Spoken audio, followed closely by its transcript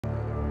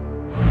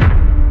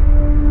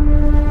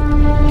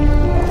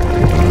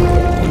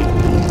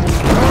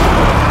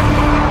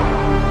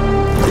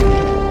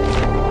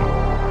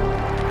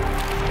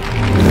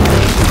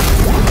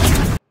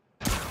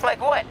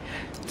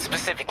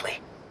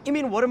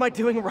what am I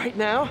doing right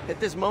now, at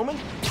this moment?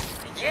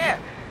 Yeah,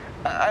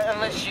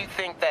 unless you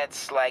think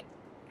that's, like,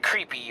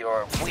 creepy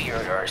or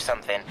weird or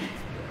something.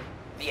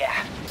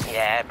 Yeah,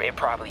 it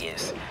probably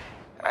is.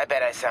 I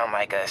bet I sound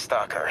like a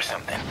stalker or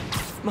something.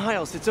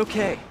 Miles, it's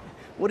okay.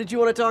 What did you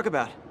want to talk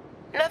about?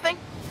 Nothing.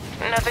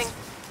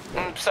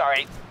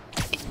 Sorry.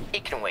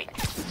 It can wait.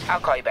 I'll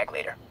call you back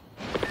later.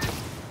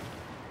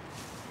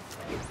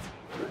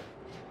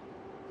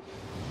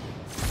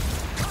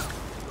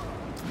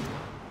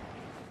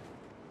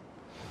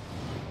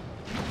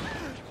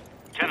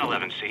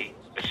 C.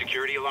 A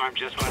security alarm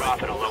just went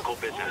off at a local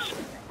business.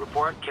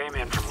 Report came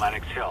in from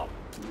Lenox Hill.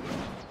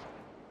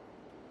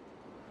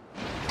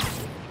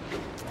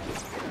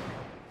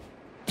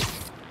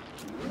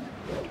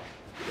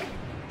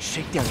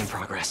 Shakedown in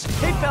progress.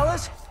 Hey,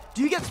 fellas!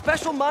 Do you get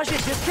special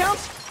Majid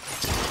discounts?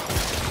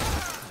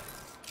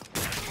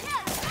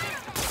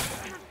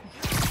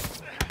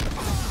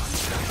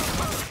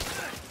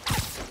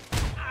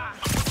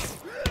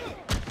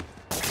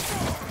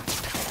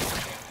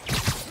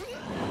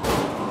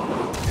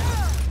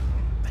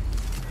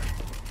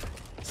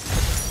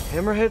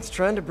 Hammerhead's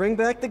trying to bring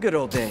back the good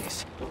old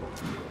days.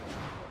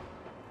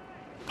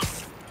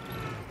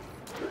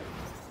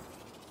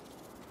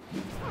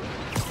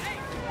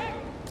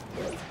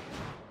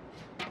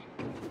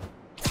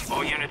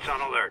 All units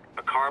on alert.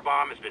 A car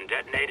bomb has been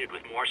detonated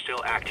with more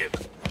still active.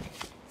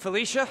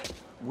 Felicia,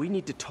 we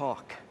need to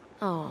talk.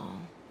 Oh,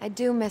 I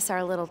do miss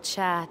our little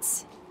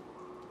chats.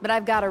 But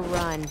I've got to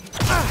run.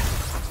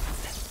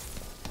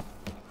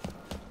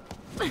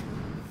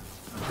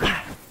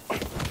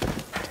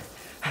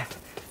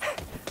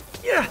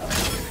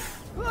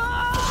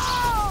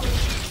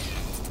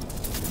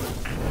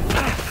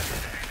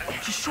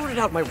 She shorted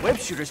out my web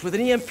shooters with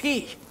an EMP.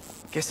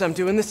 Guess I'm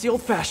doing this the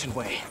old-fashioned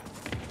way.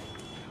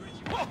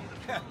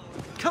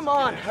 Come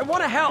on, I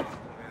want to help!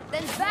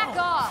 Then back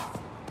off!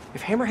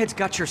 If Hammerhead's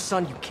got your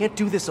son, you can't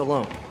do this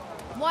alone.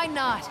 Why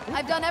not?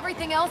 I've done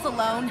everything else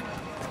alone.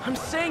 I'm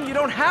saying you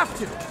don't have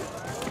to.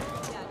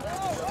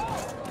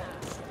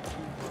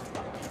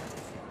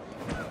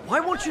 Why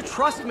won't you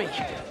trust me?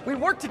 We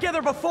worked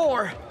together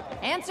before.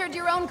 Answered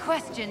your own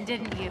question,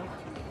 didn't you?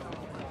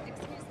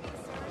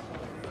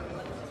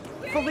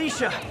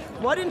 Felicia,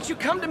 why didn't you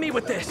come to me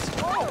with this?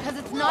 Because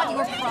it's not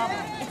your problem.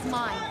 It's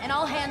mine, and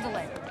I'll handle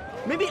it.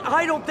 Maybe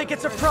I don't think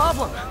it's a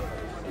problem.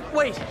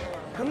 Wait,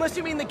 unless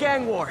you mean the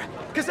gang war,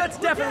 because that's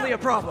definitely a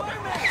problem.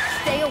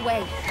 Stay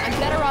away. I'm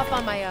better off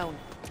on my own.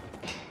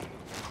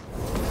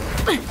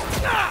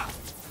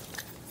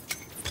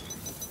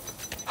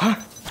 Huh?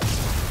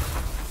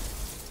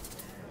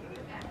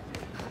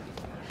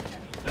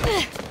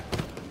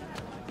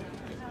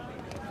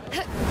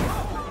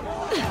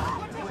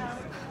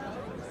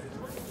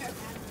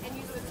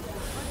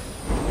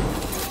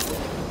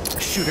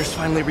 Shooter's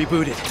finally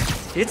rebooted.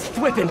 It's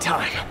whipping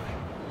time.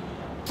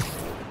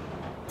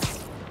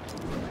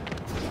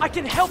 I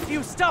can help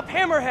you stop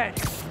Hammerhead!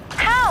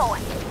 How?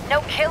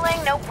 No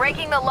killing, no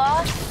breaking the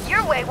law?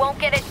 Your way won't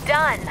get it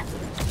done.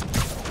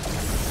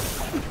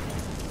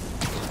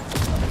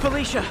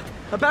 Felicia,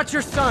 about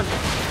your son.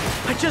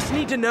 I just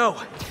need to know.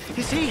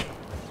 Is he...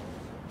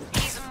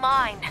 He's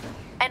mine,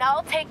 and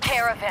I'll take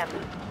care of him.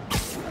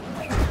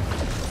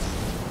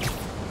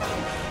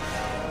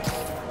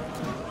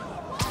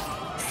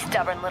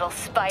 Stubborn little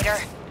spider.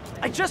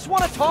 I just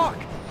want to talk!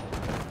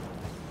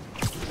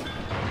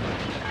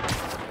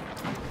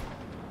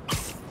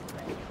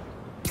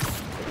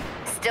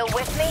 Still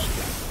with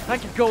me? I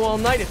could go all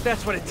night if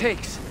that's what it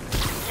takes.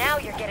 Now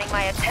you're getting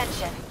my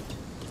attention.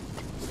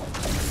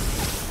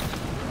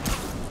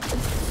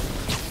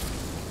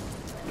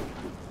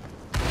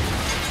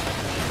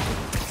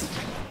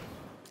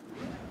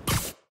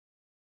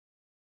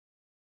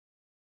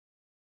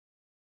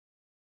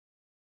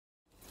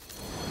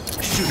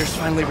 Shooter's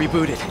finally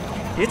rebooted.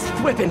 It's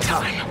whipping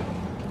time.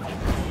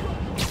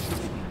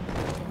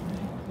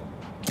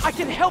 I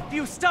can help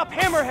you stop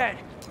Hammerhead!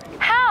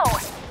 How?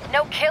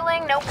 No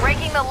killing, no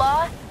breaking the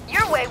law?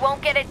 Your way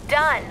won't get it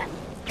done.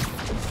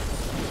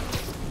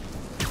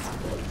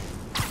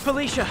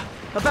 Felicia,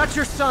 about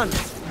your son.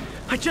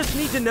 I just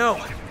need to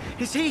know.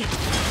 Is he...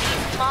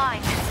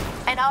 Mine,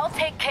 and I'll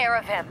take care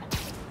of him.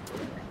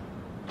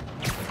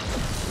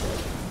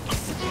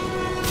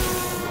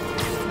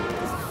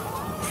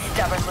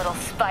 Stubborn little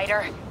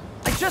spider.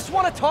 I just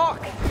want to talk!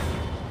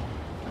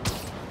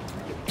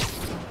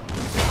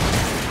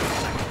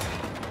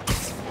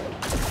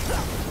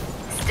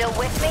 Still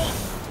with me?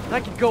 I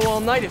could go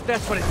all night if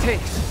that's what it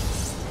takes.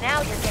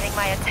 Now you're getting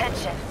my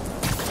attention.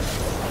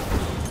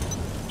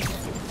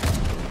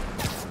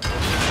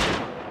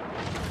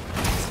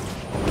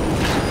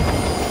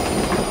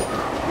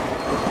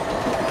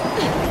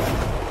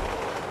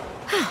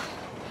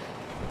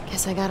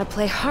 Guess I gotta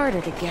play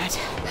harder to get.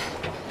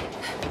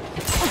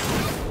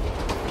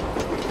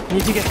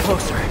 Need to get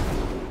closer.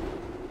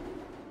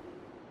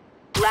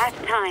 Last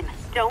time.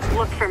 Don't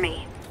look for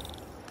me.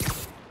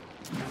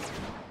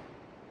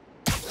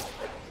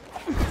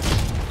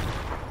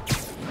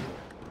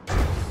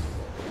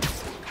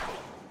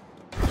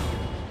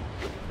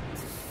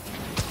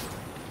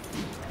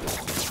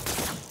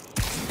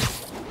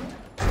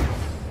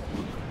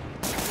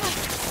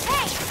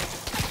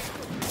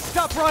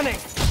 running!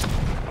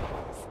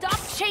 Stop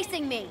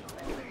chasing me!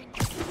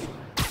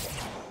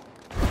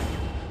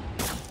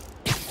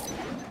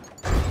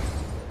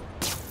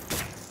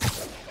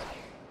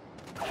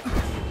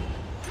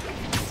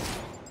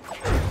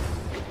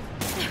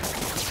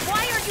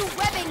 Why are you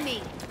webbing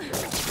me?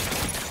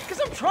 Because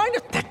I'm trying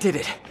to... That did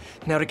it.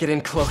 Now to get in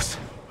close.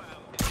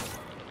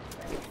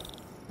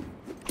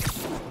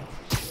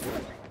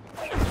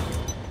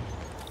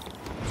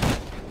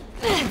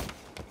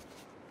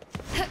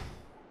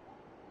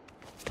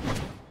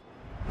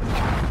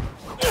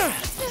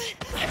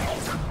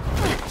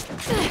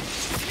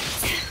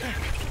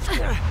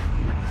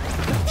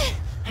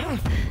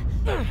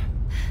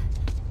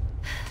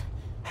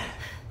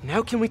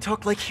 Now can we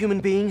talk like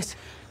human beings?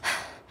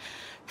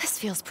 This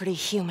feels pretty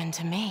human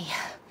to me.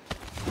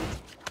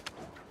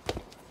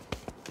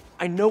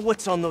 I know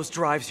what's on those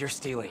drives you're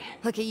stealing.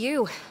 Look at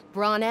you,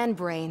 brawn and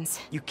brains.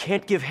 You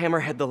can't give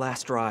Hammerhead the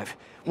last drive.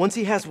 Once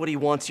he has what he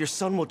wants, your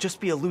son will just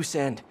be a loose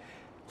end.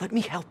 Let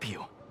me help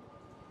you.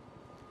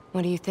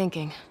 What are you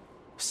thinking?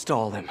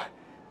 Stall him.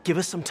 Give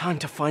us some time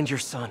to find your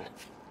son.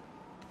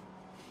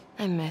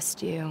 I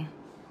missed you.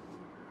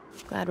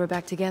 Glad we're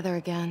back together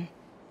again.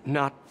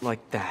 Not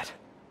like that.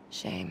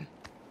 Shame.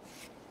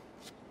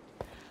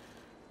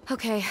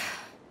 Okay.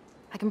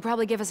 I can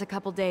probably give us a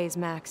couple days,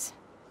 max.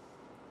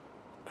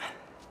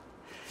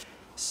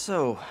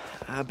 So,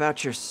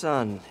 about your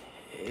son,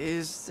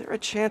 is there a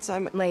chance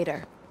I'm...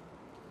 Later.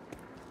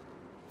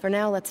 For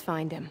now, let's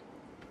find him.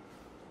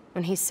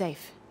 When he's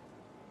safe,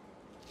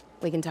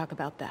 we can talk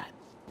about that.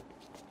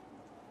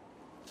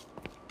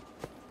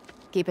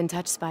 Keep in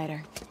touch,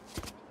 Spider.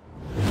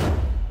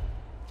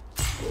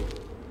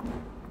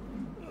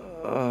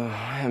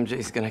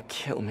 MJ's gonna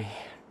kill me.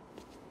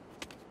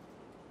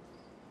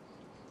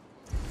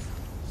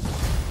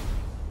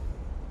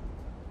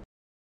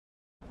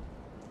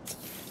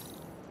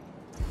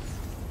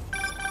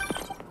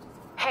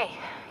 Hey,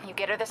 you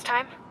get her this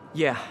time?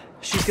 Yeah,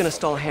 she's gonna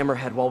stall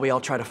Hammerhead while we all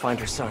try to find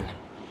her son.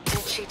 Did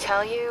she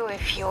tell you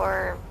if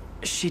you're...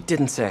 She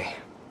didn't say.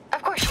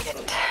 Of course she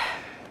didn't.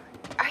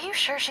 Are you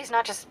sure she's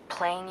not just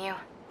playing you?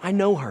 I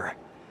know her.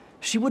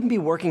 She wouldn't be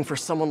working for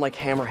someone like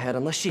Hammerhead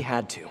unless she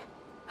had to.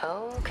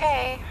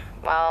 Okay.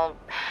 Well,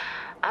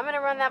 I'm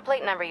gonna run that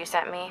plate number you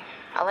sent me.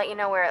 I'll let you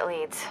know where it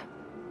leads.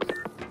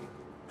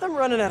 I'm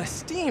running out of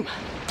steam.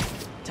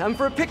 Time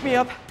for a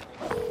pick-me-up.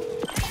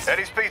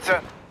 Eddie's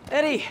Pizza.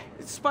 Eddie,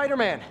 it's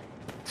Spiderman.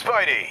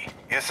 Spidey,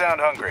 you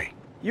sound hungry.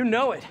 You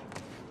know it.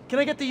 Can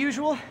I get the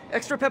usual?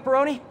 Extra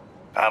pepperoni?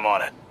 I'm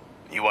on it.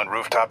 You want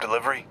rooftop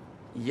delivery?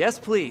 Yes,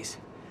 please.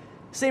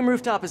 Same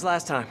rooftop as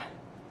last time.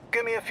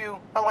 Give me a few.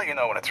 I'll let you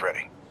know when it's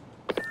ready.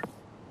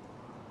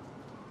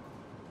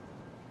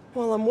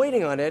 While I'm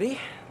waiting on Eddie,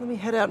 let me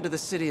head out into the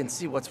city and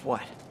see what's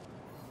what.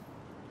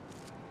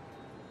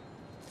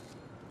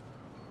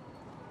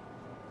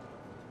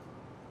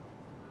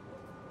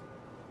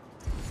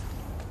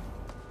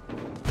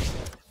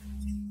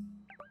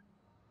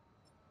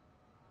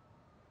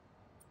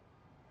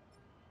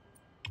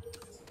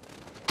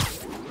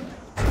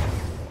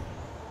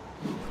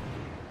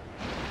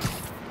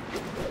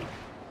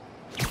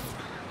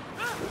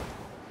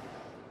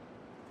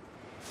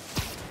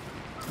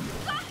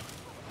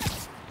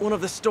 One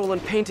of the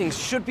stolen paintings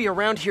should be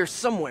around here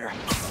somewhere.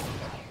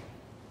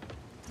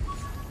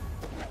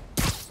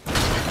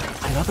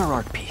 Another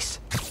art piece.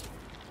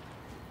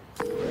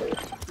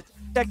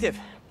 Detective,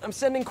 I'm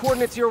sending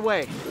coordinates your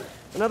way.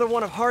 Another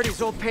one of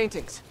Hardy's old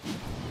paintings.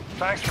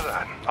 Thanks for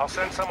that. I'll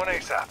send someone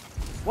ASAP.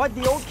 Why'd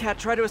the old cat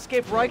try to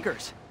escape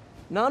Rikers?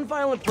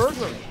 Non-violent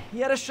burglary. He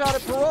had a shot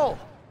at parole.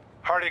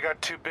 Hardy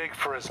got too big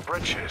for his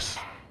britches.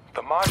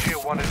 The Mafia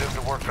wanted him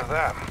to work for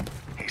them.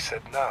 He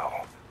said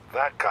no.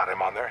 That got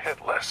him on their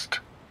hit list.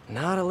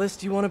 Not a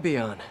list you want to be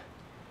on.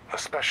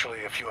 Especially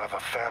if you have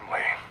a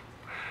family.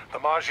 The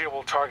Mafia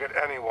will target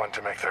anyone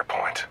to make their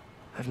point.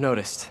 I've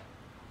noticed.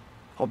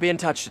 I'll be in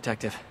touch,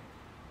 Detective.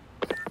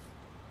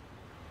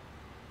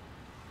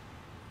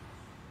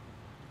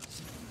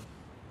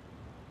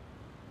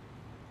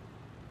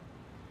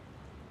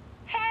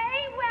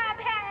 Hey,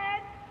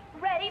 Webheads!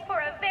 Ready for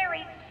a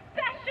very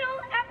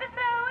special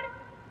episode?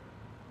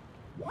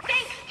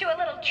 Thanks to a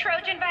little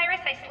Trojan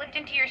virus I slipped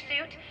into your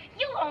suit,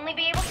 you'll only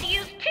be able to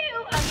use 2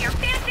 of your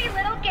fancy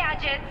little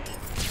gadgets.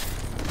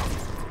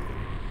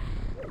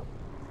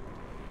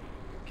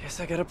 Guess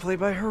I gotta play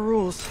by her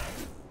rules.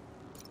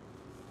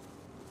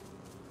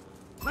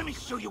 Let me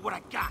show you what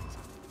I got.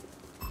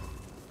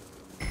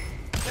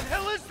 The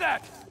hell is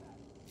that?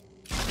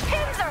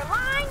 Pins are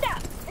lined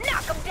up!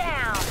 Knock them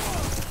down!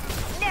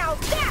 Now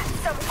that's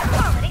some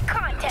quality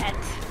content!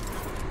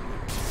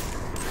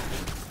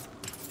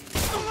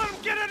 Don't let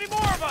him get any more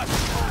of us!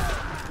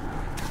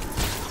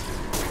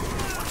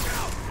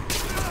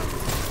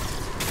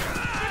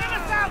 Getting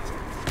us out!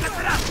 Get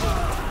it up!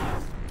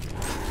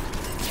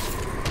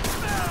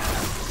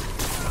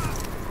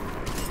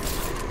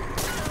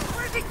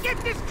 Where'd he get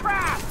this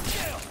crap?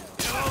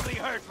 It only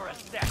hurt for a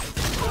second.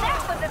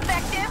 That was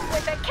effective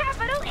with a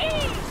capital E!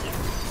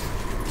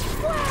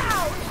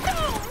 Wow, so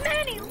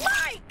many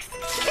likes!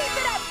 Keep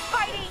it up,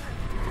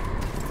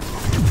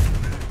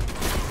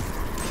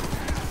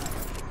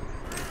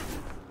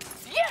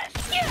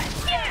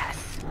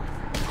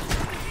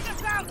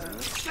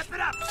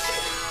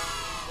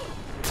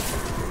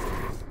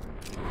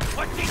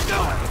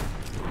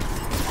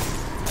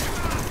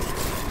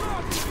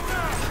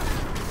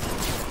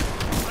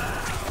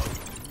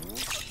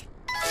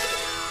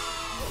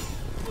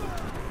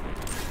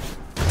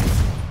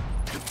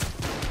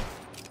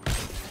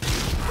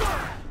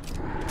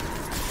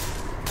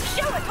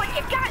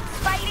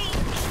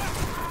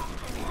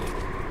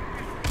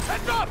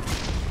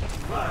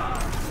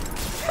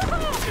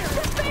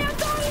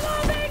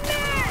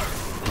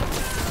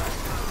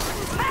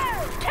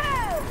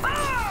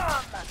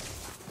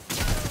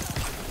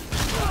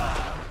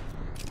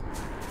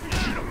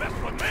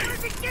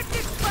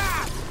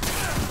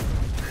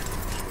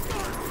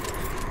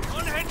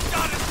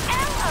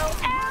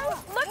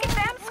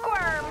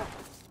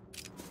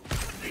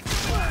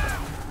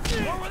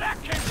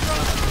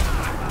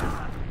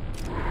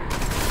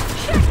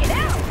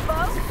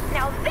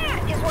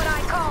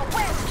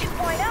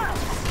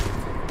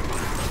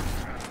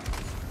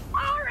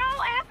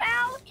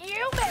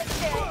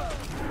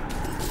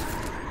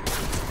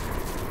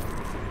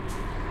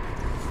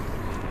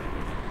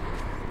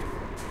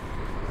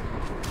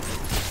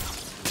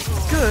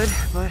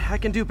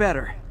 can do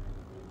better.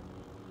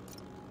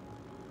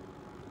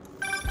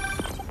 All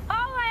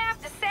I have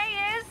to say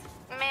is,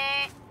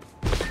 meh.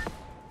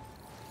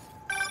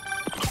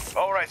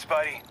 All right,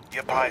 Spidey.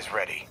 Your pie's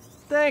ready.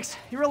 Thanks,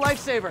 you're a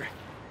lifesaver.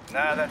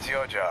 Nah, that's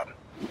your job.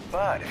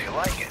 But if you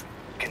like it,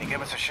 can you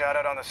give us a shout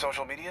out on the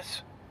social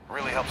medias?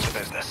 Really helps the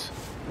business.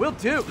 Will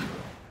do.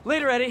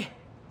 Later, Eddie.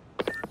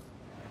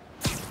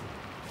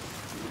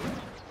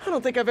 I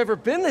don't think I've ever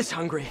been this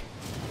hungry.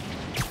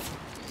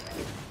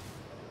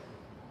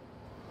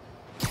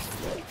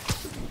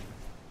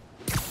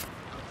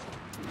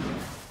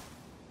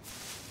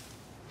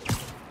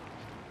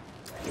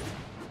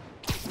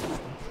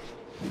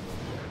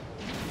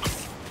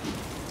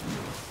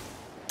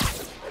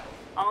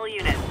 All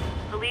units.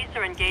 Police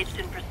are engaged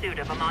in pursuit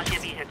of a mafia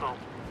vehicle.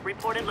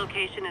 Reported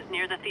location is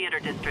near the theater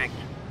district.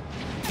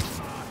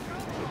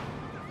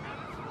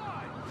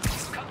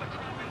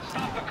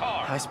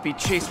 High-speed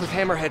chase with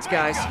hammerheads,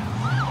 guys.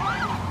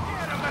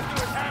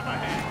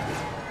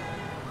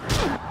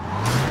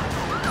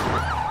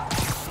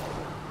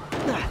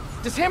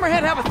 Does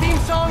Hammerhead have a theme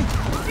song?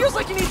 Feels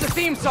like he needs a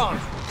theme song.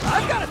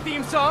 I've got a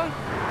theme song.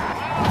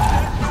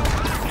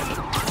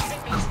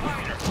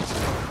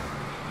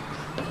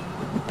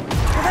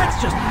 Well,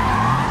 that's just...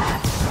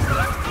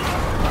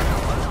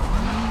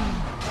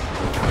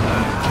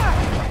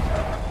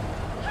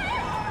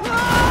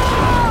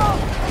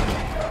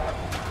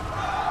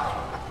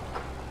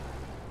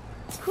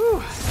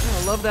 Whew,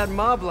 I love that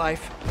mob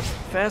life.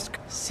 Fast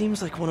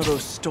seems like one of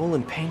those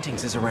stolen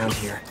paintings is around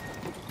here.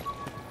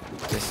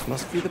 This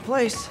must be the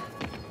place.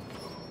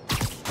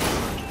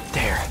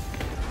 There.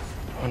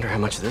 Wonder how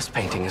much this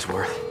painting is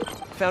worth.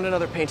 Found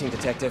another painting,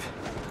 Detective.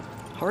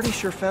 Hardy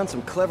sure found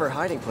some clever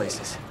hiding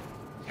places.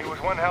 He was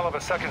one hell of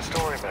a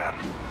second-story man.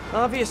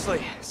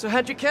 Obviously. So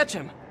how'd you catch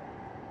him?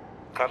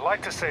 I'd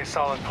like to say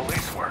solid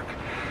police work,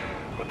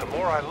 but the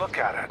more I look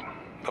at it,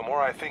 the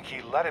more I think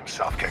he let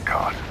himself get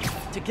caught.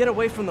 To get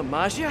away from the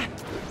Mafia?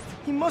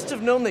 He must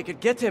have known they could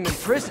get to him in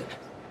prison.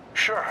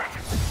 Sure,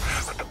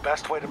 but the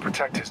best way to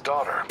protect his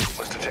daughter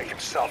was to take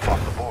himself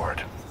off the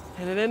board.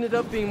 And it ended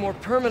up being more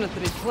permanent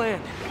than he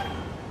planned.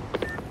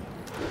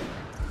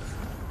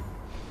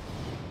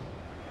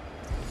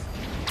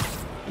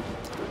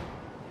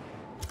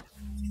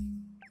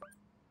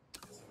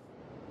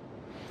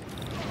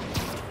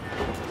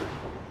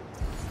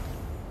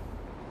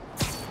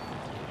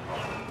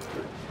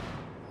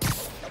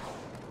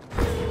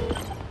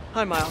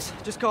 Hi, Miles.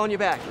 Just calling you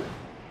back.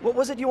 What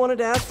was it you wanted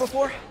to ask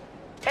before?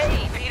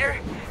 Hey, Peter.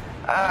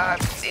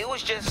 It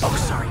was just... Oh,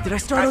 sorry. Did I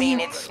startle you?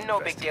 it's no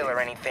big deal or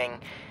anything.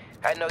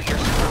 I know you're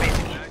super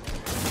busy.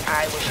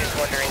 I was just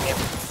wondering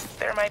if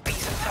there might be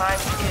some time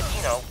we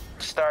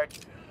could, start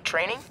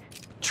training?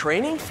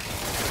 Training?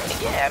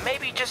 Yeah,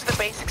 maybe just the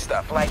basic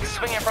stuff, like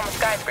swinging from a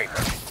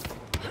skyscraper.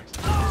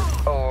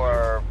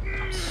 Or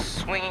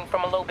swinging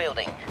from a low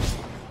building.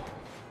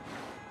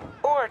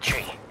 Or a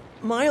tree.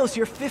 Miles,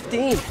 you're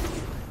 15.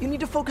 You need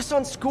to focus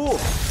on school.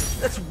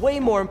 That's way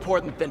more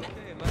important than...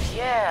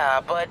 Yeah,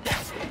 but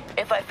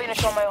if I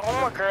finish all my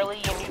homework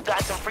early and you've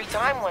got some free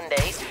time one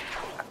day...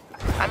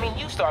 I mean,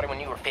 you started when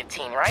you were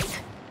 15,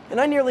 right? And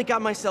I nearly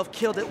got myself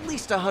killed at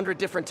least 100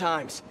 different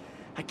times.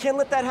 I can't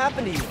let that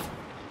happen to you.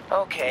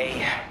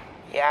 Okay.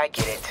 Yeah, I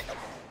get it.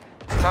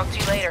 Talk to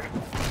you later.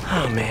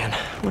 Oh, man.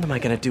 What am I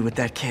gonna do with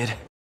that kid?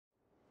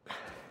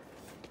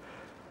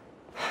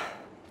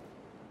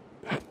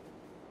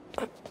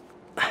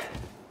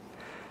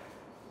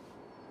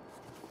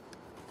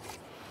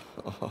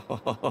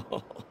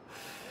 Oh,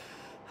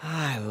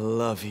 I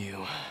love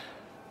you.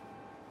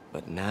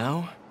 But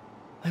now,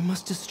 I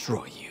must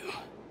destroy you.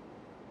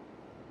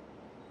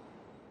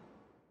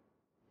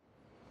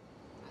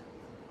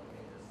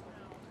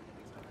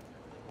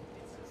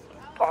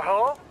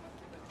 Hello?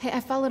 Hey, I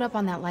followed up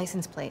on that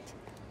license plate.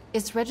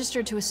 It's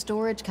registered to a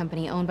storage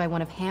company owned by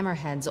one of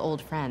Hammerhead's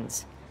old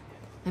friends.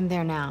 I'm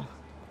there now.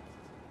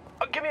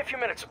 Give me a few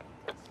minutes.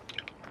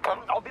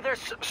 I'll be there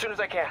as soon as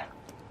I can.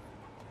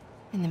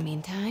 In the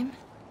meantime,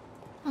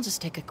 I'll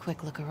just take a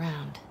quick look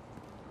around.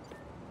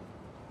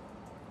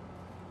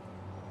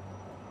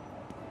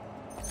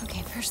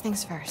 Okay, first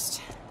things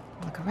first.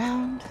 Look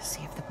around,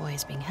 see if the boy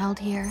is being held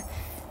here,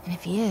 and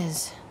if he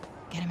is,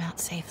 get him out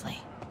safely.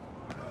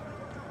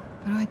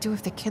 What do I do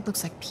if the kid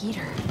looks like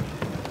Peter?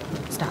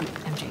 Stop,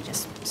 MJ,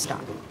 just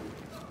stop.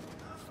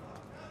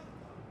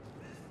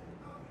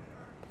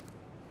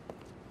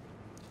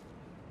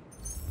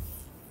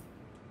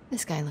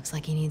 This guy looks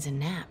like he needs a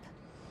nap.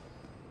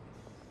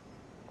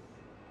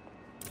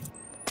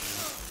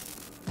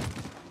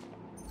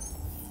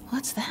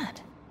 What's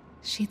that?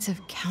 Sheets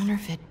of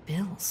counterfeit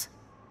bills.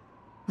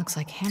 Looks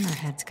like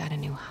Hammerhead's got a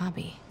new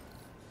hobby.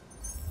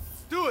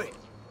 Stewie,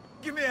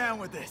 give me a hand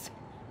with this.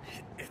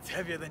 It's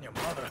heavier than your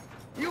mother.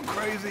 You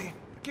crazy?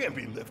 Can't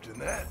be lifting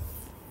that.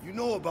 You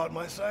know about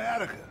my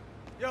sciatica.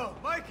 Yo,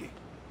 Mikey,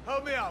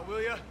 help me out,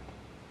 will ya?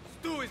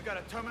 Stewie's got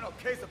a terminal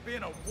case of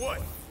being a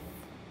wuss.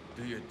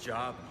 Do your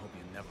job and hope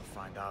you never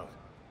find out.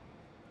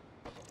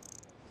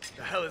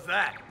 The hell is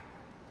that?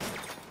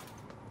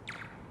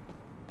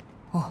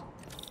 Oh,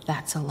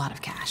 That's a lot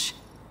of cash.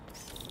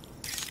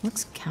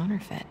 Looks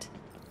counterfeit.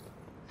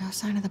 No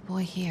sign of the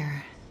boy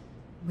here.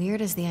 Weird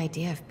as the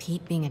idea of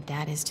Pete being a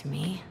dad is to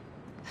me.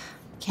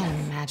 Can't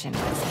imagine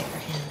what it's like for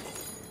him.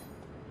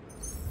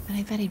 But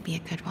I bet he'd be a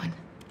good one.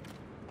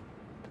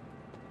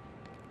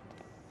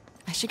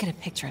 I should get a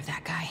picture of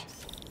that guy.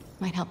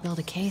 Might help build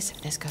a case if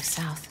this goes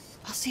south.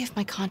 I'll see if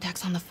my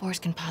contacts on the force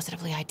can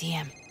positively ID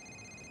him.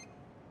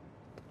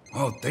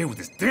 All day with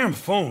this damn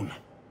phone.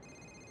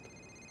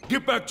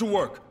 Get back to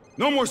work.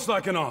 No more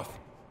slacking off.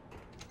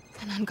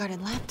 An unguarded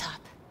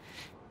laptop.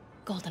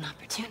 Golden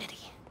opportunity.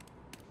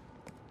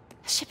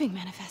 A shipping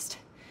manifest.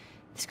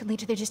 This could lead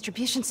to their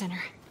distribution center.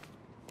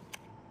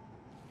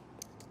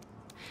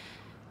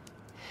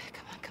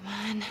 Come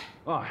on.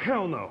 Oh,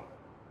 hell no.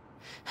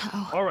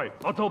 Uh-oh. All right,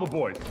 I'll tell the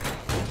boys.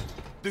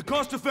 The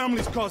Costa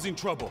family's causing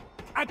trouble.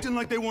 Acting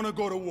like they want to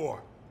go to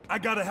war. I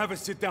gotta have a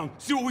sit down,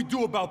 see what we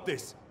do about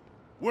this.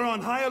 We're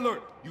on high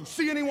alert. You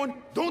see anyone?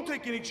 Don't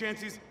take any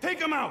chances. Take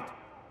them out!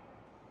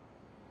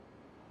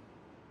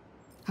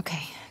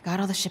 Okay, got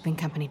all the shipping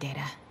company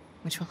data,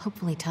 which will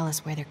hopefully tell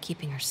us where they're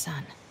keeping her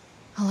son.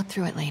 I'll look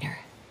through it later.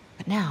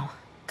 But now,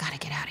 gotta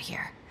get out of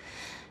here.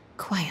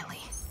 Quietly.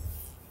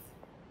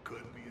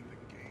 Could be in the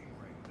game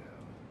right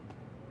now.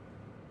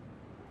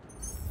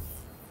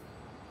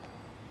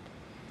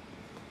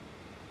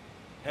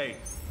 Hey,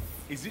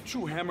 is it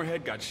true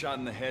Hammerhead got shot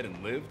in the head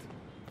and lived?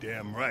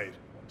 Damn right.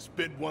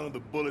 Spit one of the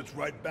bullets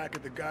right back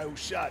at the guy who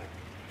shot him.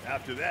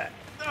 After that...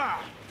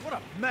 Ah, what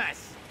a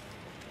mess.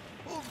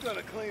 Who's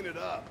gonna clean it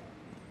up?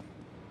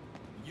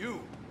 You.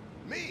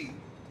 Me?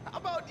 How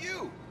about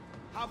you?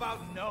 How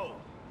about no?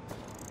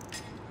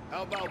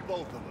 How about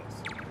both of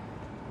us?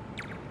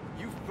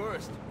 You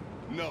first.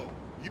 No.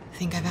 You... I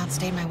think I've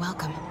outstayed my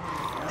welcome.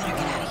 Better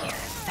get out of here,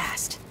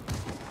 fast.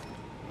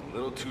 A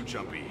little too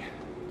jumpy.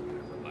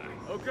 Relax.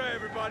 Okay,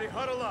 everybody,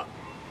 huddle up.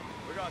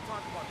 We gotta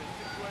talk about this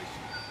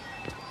situation.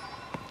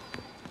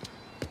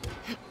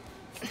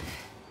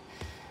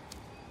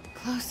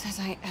 Close as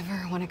I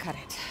ever want to cut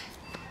it.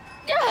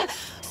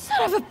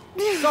 Son of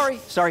a...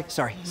 Sorry.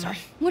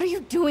 What are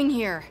you doing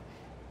here?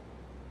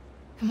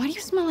 And why do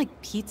you smell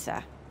like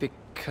pizza?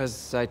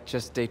 Because I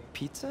just ate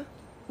pizza?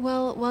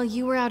 Well, while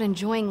you were out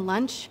enjoying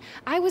lunch,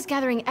 I was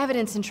gathering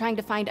evidence and trying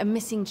to find a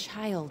missing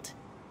child.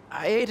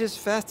 I ate as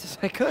fast as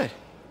I could.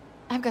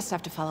 I've got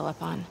stuff to follow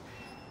up on.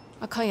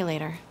 I'll call you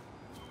later.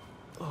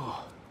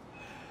 Oh.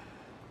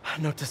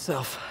 Note to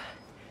self.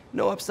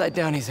 No upside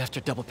downies after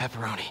double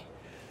pepperoni.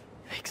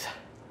 Thanks.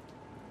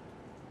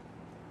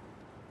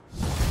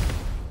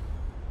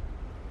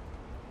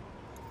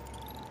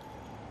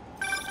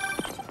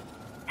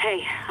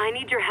 Hey, I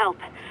need your help.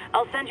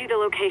 I'll send you the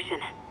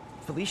location.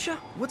 Felicia?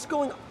 What's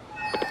going on?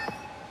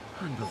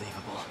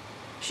 Unbelievable.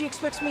 She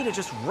expects me to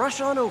just rush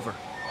on over.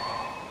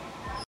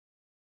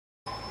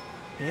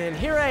 And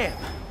here I am,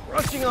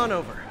 rushing on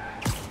over.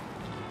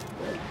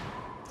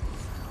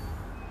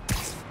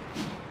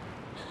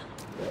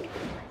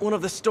 One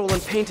of the stolen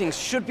paintings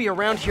should be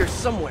around here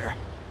somewhere.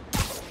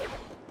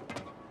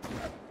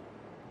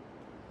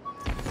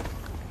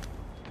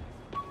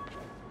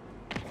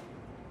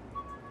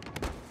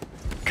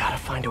 Gotta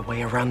find a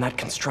way around that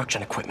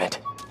construction equipment.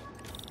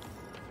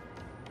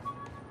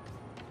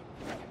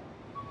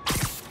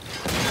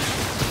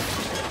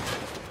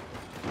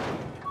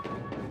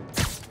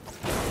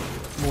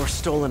 More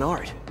stolen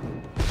art.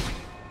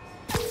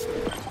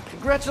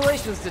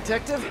 Congratulations,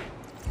 Detective.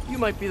 You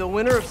might be the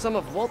winner of some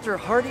of Walter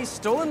Hardy's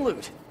stolen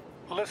loot.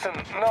 Listen,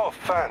 no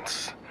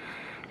offense,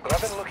 but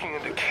I've been looking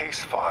into case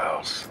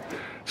files.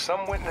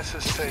 Some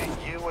witnesses say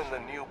you and the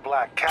new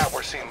Black Cat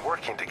were seen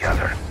working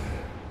together.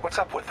 What's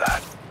up with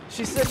that?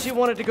 She said she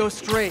wanted to go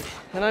straight,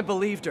 and I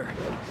believed her.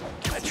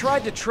 I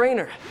tried to train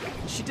her.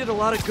 She did a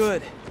lot of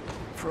good.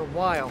 For a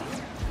while.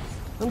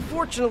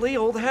 Unfortunately,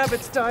 old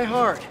habits die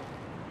hard.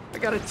 I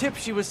got a tip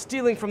she was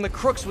stealing from the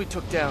crooks we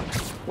took down.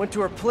 Went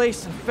to her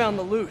place and found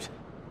the loot.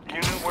 You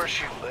knew where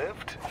she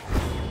lived?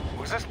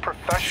 Was this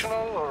professional,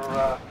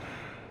 or,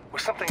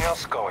 was something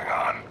else going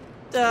on?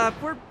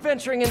 We're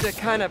venturing into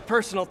kind of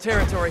personal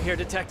territory here,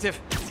 Detective.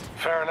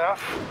 Fair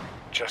enough.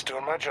 Just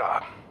doing my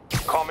job.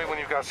 Call me when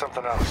you've got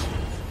something else.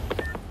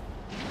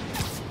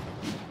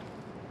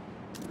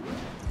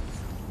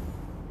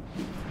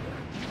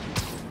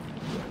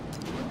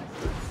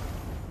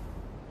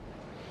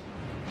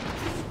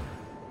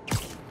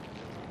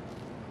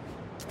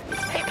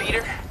 Hey,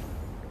 Peter.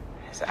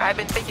 So I've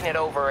been thinking it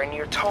over, and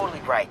you're totally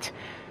right.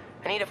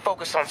 I need to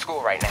focus on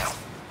school right now.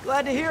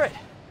 Glad to hear it.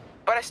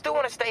 But I still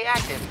want to stay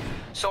active,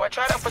 so I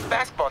tried out for the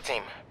basketball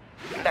team.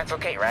 That's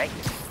okay, right?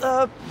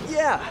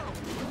 Yeah.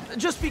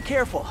 Just be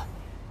careful.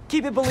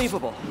 Keep it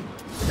believable.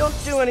 Don't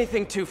do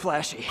anything too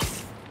flashy.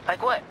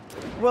 Like what?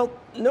 Well,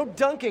 no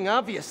dunking,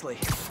 obviously.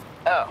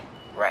 Oh,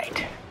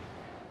 right.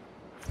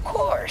 Of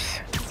course.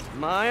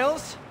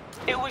 Miles?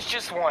 It was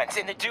just once,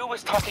 and the dude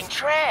was talking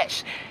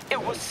trash. It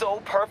was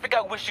so perfect,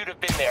 I wish you'd have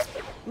been there.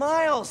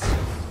 Miles!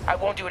 I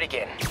won't do it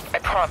again. I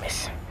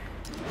promise.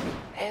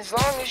 As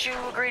long as you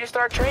agree to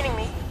start training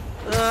me.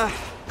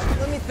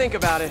 Let me think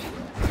about it.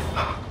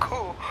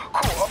 Cool.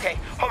 Okay,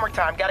 homework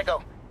time. Gotta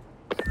go.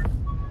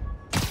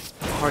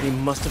 Hardy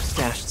must have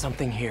stashed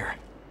something here.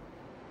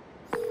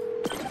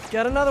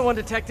 Got another one,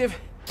 Detective.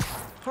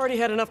 Hardy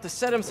had enough to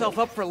set himself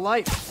up for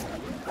life.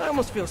 I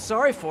almost feel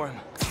sorry for him.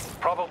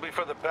 Probably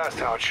for the best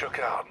how it shook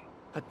out.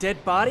 A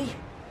dead body?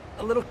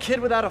 A little kid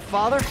without a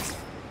father?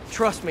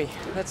 Trust me,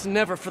 that's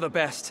never for the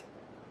best.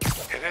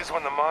 It is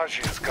when the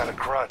Maggia's got a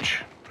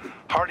grudge.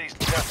 Hardy's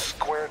death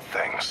squared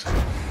things.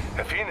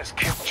 If he and his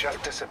kid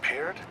just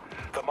disappeared,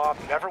 the mob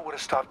never would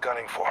have stopped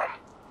gunning for him.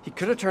 He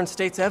could have turned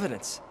state's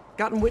evidence,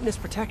 gotten witness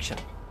protection.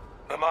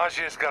 The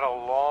Maggia's got a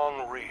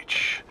long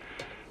reach.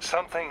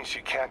 Some things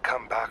you can't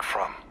come back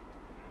from.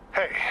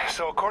 Hey,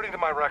 so according to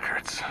my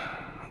records,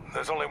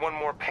 there's only one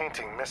more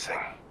painting missing.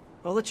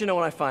 I'll let you know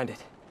when I find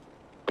it.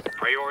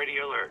 Priority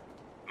alert.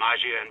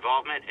 Maggia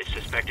involvement is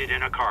suspected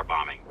in a car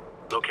bombing.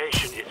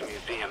 Location is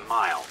Museum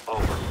Mile.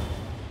 Over.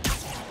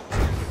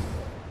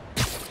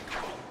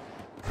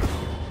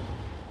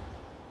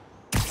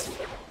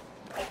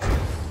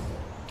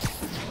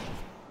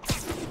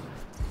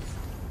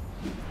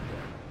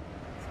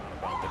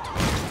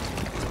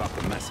 It's about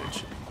the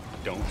message.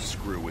 Don't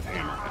screw with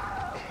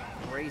Hammerhead.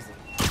 Crazy.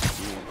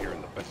 You won't hear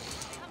in the back.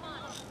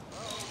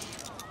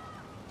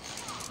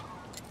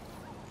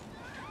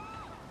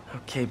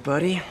 Okay,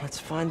 buddy, let's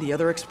find the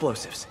other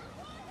explosives.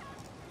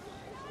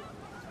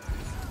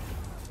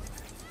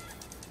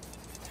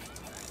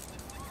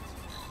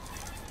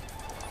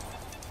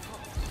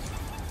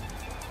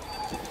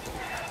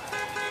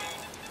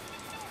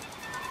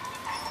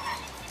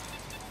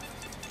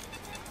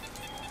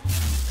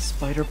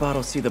 Spider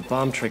bottles see the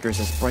bomb triggers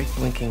as bright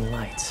blinking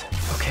lights.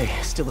 Okay,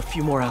 still a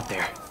few more out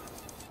there.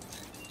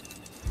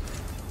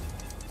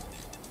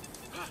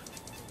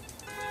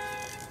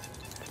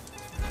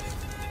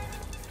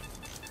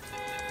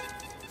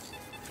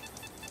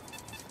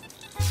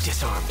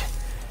 Disarmed.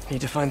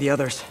 Need to find the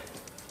others.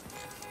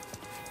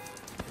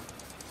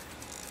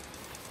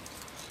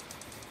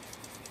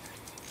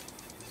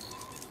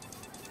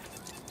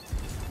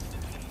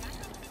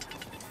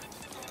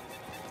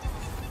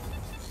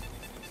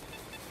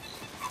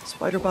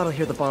 Spider bottle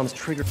hear the bomb's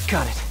trigger.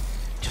 Got it.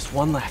 Just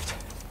one left.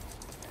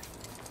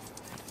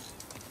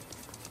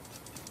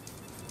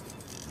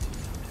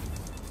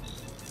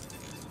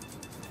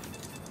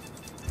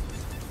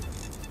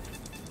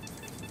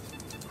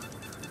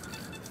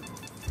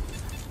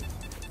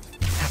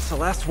 That's the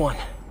last one.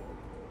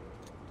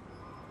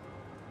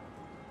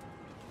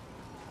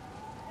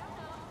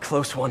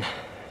 Close one.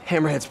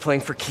 Hammerhead's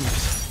playing for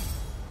keeps.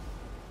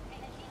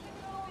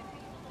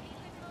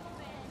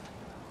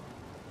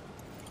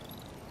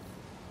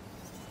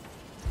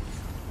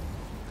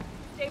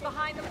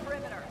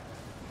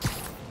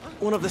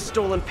 One of the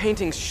stolen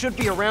paintings should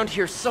be around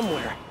here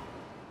somewhere.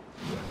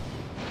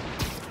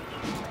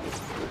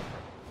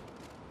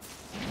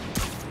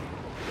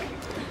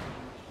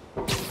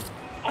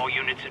 All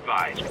units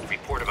advised.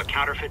 Report of a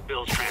counterfeit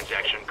bills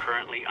transaction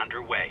currently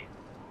underway.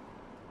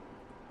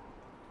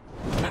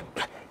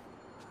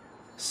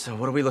 So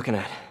what are we looking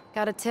at?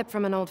 Got a tip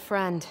from an old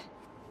friend.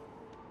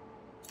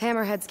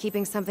 Hammerhead's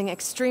keeping something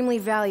extremely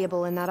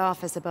valuable in that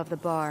office above the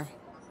bar.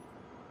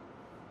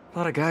 A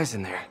lot of guys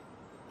in there.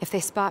 If they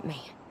spot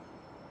me,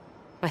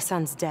 my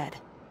son's dead.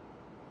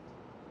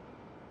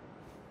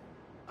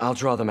 I'll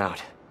draw them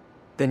out.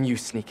 Then you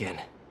sneak in.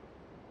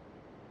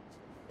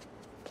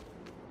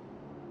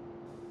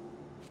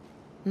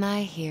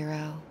 My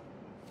hero.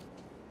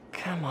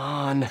 Come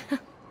on.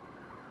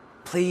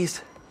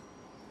 Please.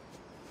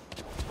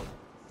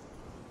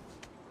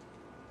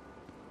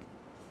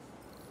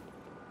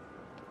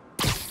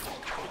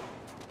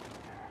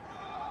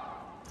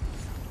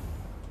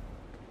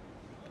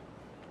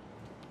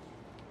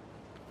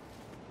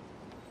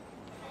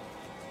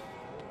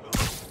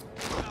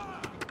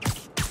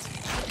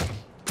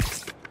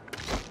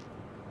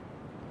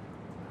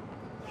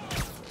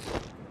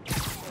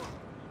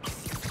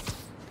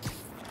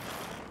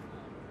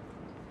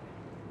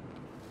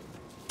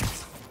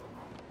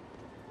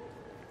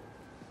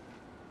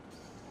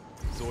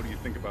 So what do you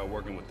think about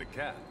working with the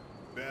cat?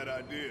 Bad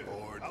idea.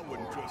 I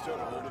wouldn't trust her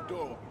to hold the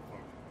door open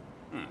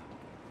for me.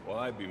 Well,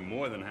 I'd be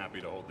more than happy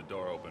to hold the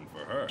door open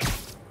for her.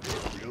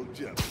 Real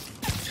jealous.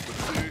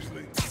 But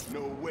seriously,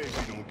 no way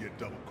we don't get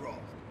double-crossed.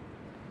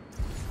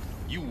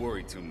 You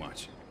worry too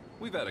much.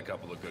 We've had a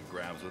couple of good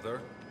grabs with her.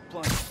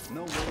 Plus,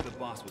 no way the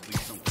boss would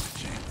leave something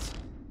to chance.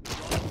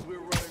 As long as we're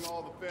running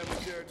all the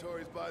family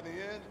territories by the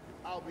end,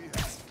 I'll be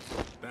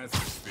happy. That's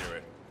the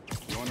spirit.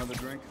 You want another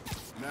drink?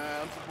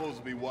 Nah, I'm supposed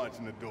to be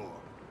watching the door.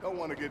 Don't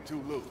want to get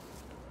too loose.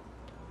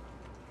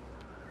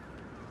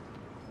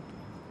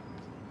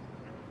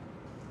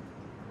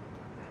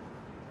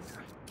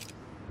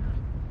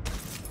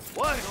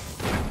 What?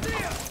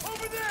 Thea!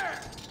 Over there!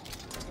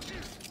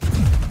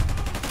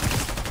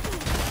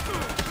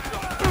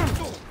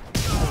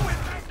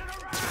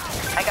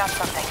 I got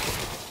something.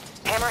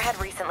 Hammerhead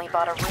recently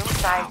bought a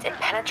room-sized,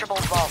 impenetrable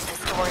vault to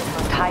store his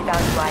most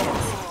high-value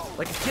items.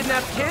 Like a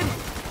kidnapped kid?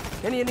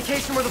 Any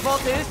indication where the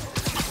vault is?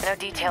 No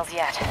details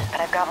yet, but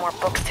I've got more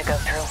books to go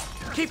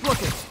through. Keep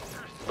looking.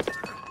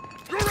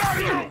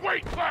 gonna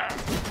wait there!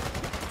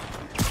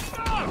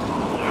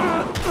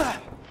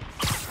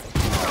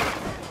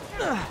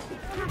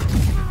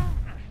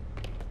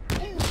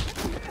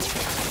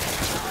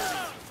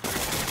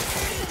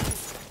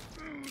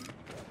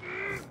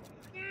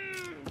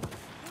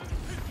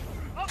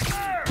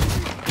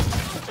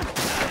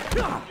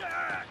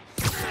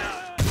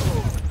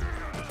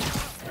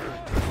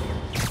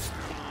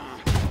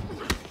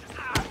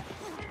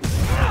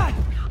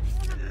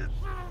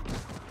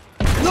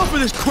 Enough of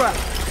this crap!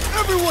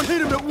 Everyone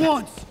hit him at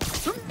once!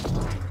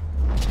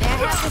 May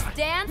I have this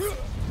dance?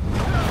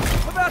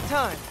 About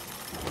time.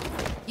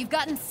 You've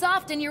gotten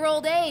soft in your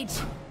old age.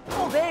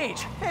 Old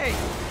age? Hey,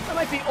 I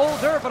might be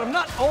older, but I'm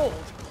not old.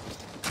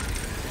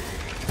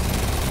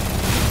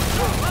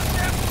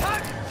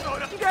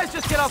 You guys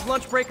just get off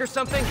lunch break or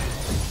something?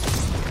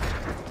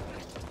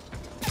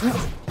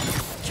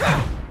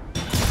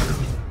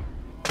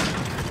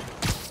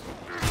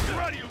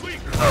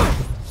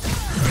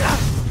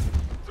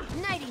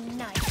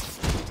 Nighty-night.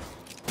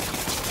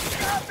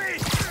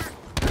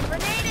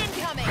 Grenade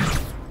incoming!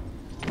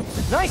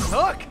 Nice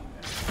hook!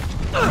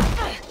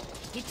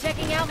 You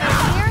checking out my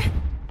gear?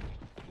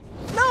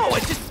 No, I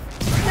just...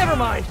 Never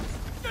mind.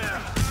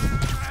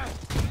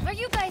 Are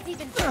you guys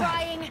even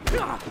trying?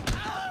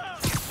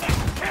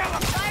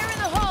 Fire in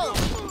the hole!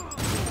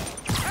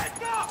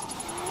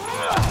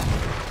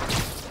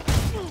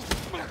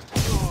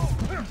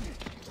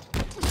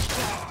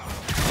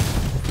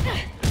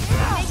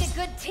 Make a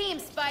good team,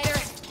 Spider.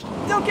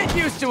 Don't get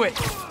used to it.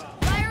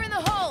 Fire in the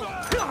hole!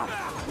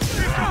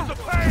 Here comes the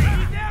pain!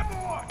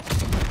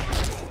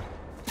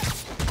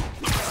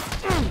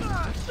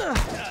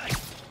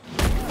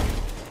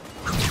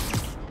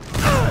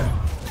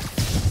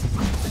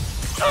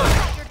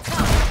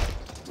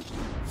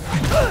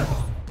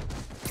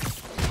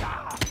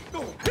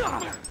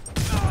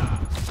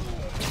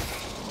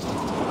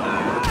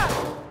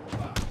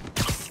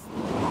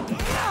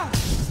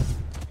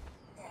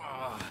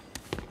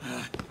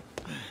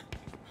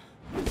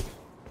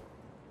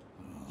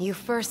 You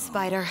first,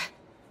 Spider.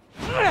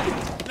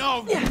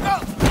 No!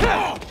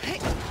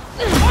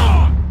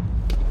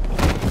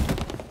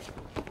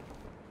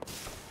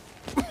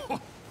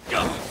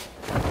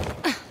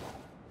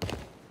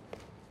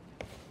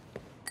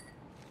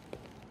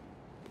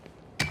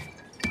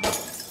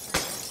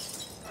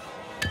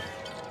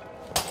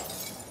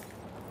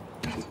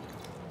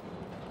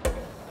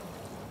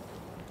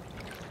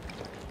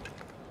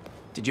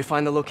 Did you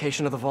find the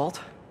location of the vault?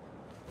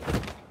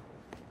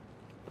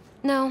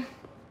 No,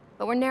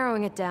 but we're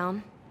narrowing it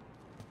down.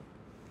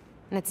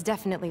 And it's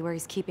definitely where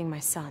he's keeping my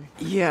son.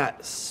 Yeah,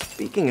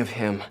 speaking of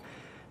him,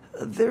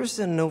 there's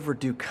an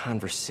overdue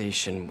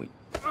conversation we...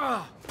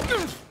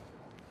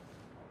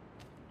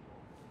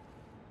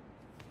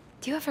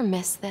 Do you ever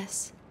miss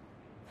this?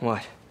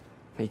 What?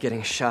 Me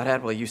getting shot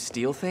at while you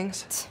steal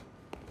things?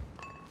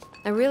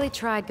 I really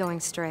tried going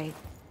straight.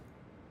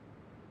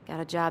 Got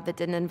a job that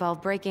didn't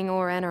involve breaking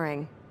or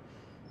entering.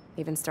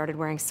 Even started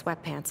wearing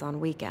sweatpants on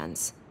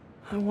weekends.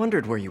 I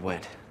wondered where you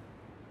went.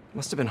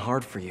 Must have been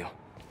hard for you.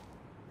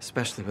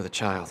 Especially with a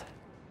child.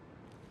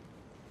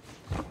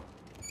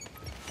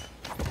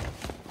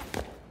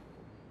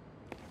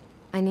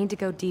 I need to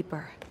go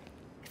deeper,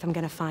 if I'm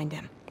gonna find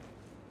him.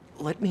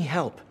 Let me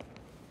help.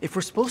 If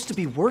we're supposed to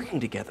be working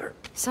together...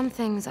 Some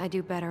things I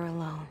do better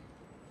alone.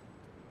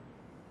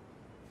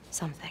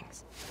 Some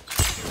things.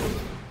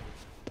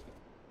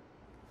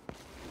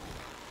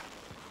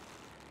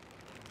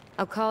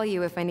 I'll call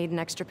you if I need an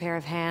extra pair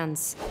of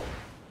hands.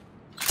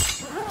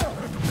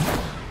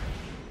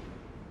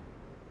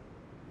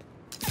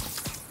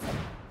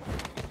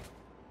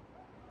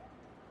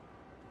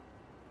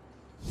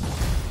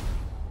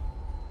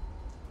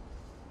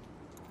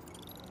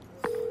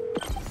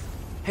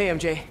 Hey,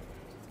 MJ.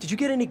 Did you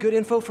get any good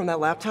info from that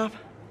laptop?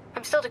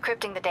 I'm still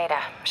decrypting the data.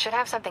 Should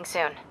have something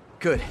soon.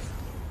 Good.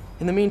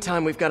 In the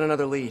meantime, we've got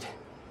another lead.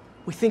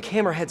 We think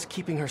Hammerhead's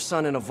keeping her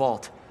son in a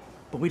vault,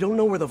 but we don't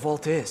know where the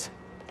vault is.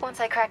 Once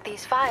I crack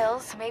these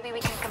files, maybe we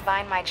can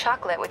combine my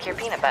chocolate with your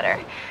peanut butter.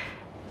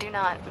 Do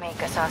not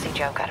make a saucy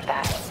joke out of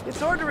that.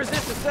 It's hard to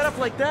resist a setup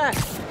like that.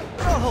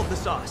 But I'll hold the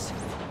sauce.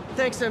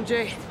 Thanks,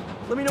 MJ.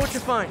 Let me know what you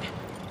find.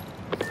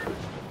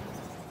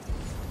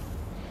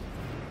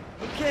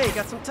 Okay,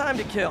 got some time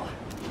to kill.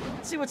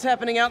 Let's see what's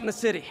happening out in the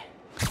city.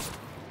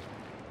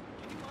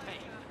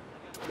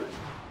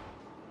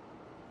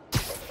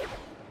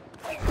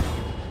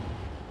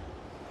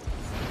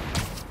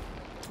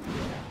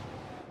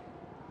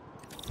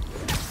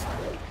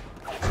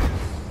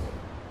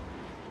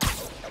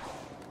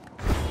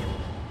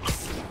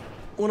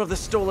 One of the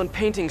stolen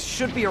paintings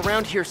should be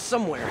around here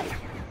somewhere.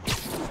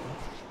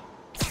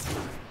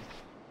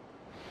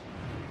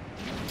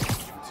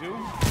 Two?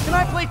 Can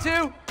I play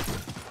too?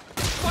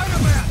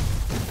 Spiderman!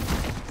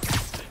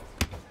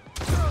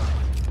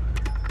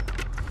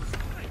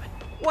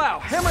 Wow,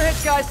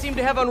 Hammerhead's guys seem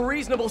to have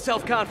unreasonable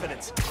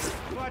self-confidence.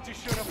 Glad you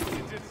showed up when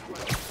you did,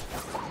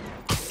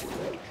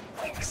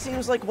 Spider.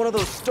 Seems like one of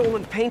those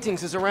stolen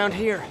paintings is around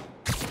here.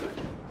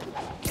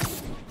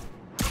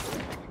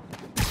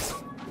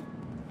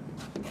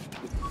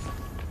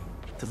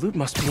 loot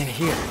must be in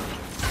here.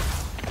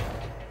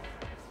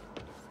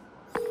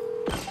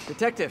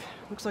 Detective,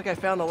 looks like I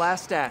found the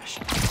last stash.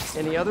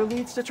 Any other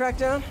leads to track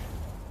down?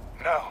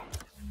 No.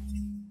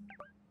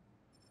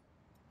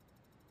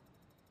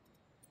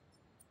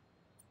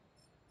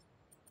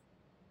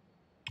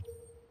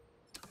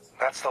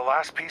 That's the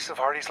last piece of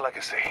Hardy's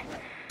legacy.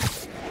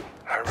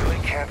 I really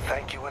can't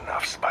thank you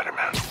enough,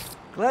 Spider-Man.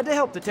 Glad to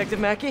help, Detective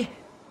Mackey.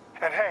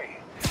 And hey,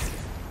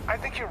 I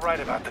think you're right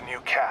about the new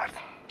cat.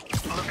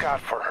 Look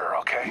out for her,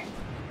 okay?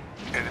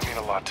 It'd mean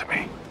a lot to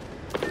me.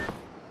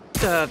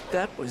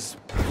 That was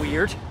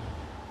weird.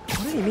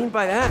 What did he mean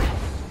by that?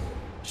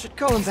 Should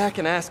call him back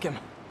and ask him.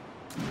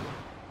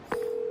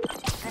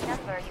 The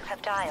number you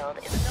have dialed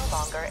is no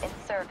longer in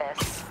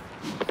service.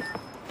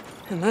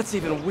 And that's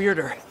even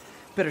weirder.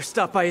 Better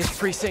stop by his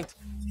precinct.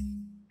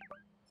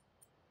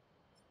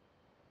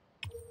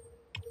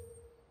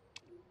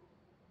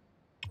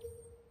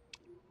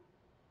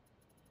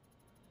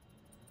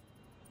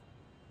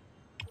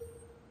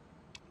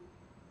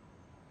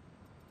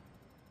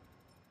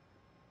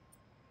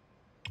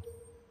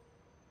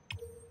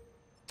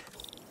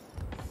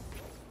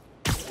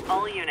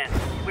 All units,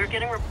 we're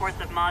getting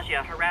reports of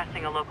Magia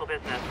harassing a local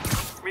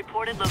business.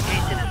 Reported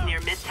location is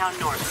near Midtown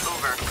North.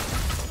 Over.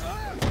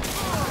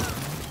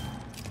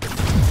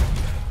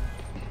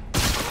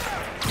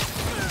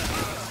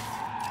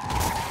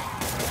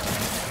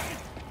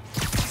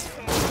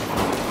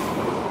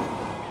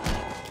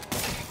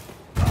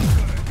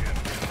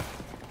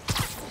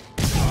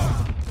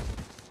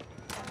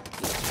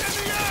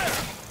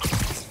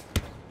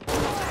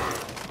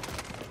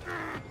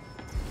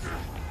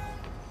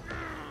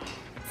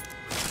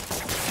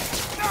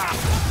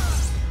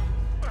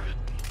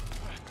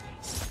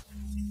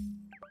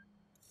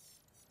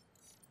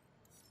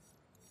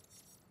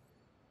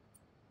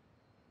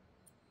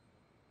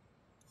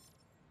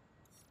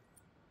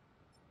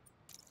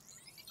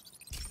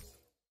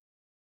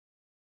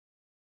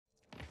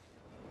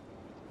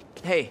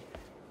 Hey,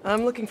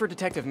 I'm looking for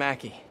Detective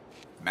Mackey.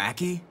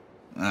 Mackey?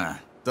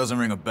 Doesn't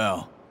ring a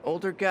bell.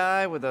 Older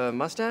guy with a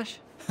mustache?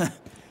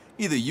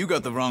 Either you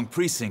got the wrong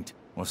precinct,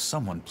 or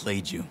someone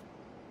played you.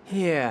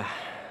 Yeah,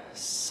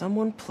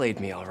 someone played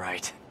me all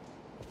right.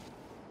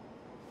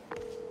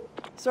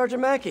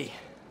 Sergeant Mackey,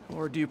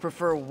 or do you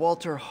prefer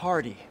Walter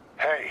Hardy?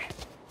 Hey,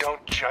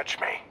 don't judge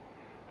me.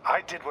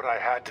 I did what I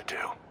had to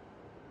do.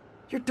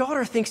 Your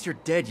daughter thinks you're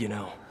dead, you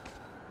know.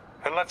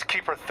 And let's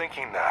keep her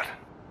thinking that.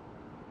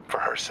 For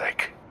her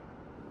sake.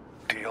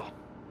 Deal?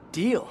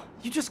 Deal?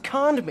 You just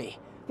conned me.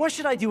 Why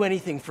should I do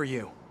anything for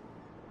you?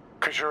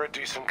 'Cause you're a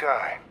decent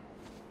guy.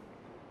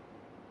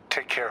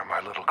 Take care of my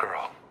little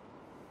girl.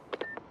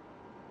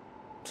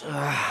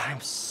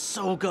 I'm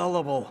so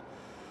gullible.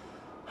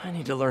 I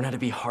need to learn how to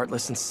be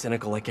heartless and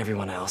cynical like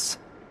everyone else.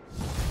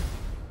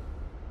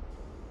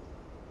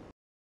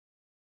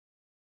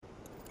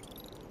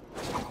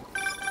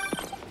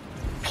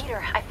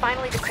 Peter, I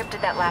finally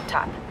decrypted that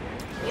laptop.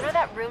 You know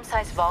that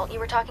room-sized vault you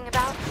were talking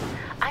about?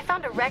 I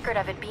found a record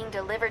of it being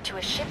delivered to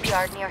a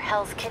shipyard near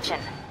Hell's Kitchen.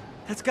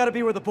 That's gotta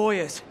be where the boy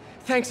is.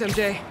 Thanks,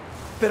 MJ.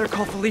 Better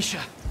call Felicia.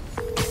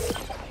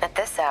 At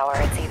this hour,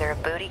 it's either a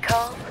booty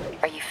call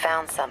or you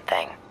found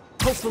something.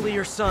 Hopefully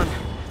your son.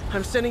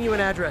 I'm sending you an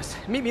address.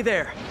 Meet me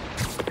there.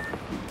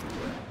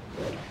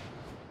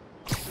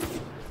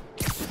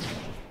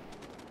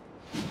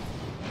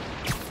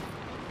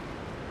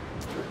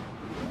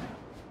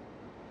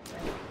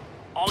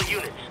 All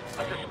units,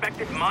 a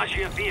suspected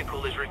Magia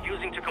vehicle is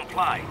refusing to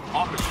comply.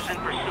 Officers in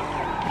pursuit.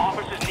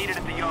 Officers needed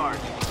at the yard.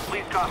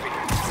 Please copy.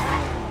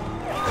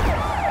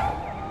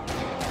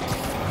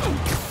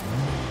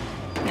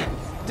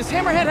 Does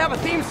Hammerhead have a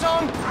theme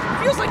song?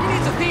 Feels like he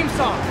needs a theme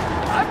song.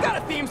 I've got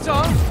a theme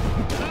song.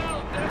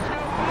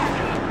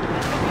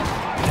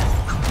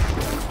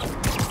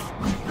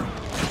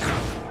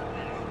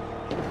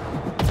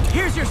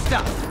 Here's your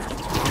stuff.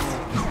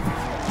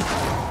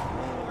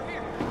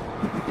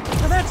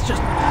 Now that's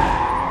just...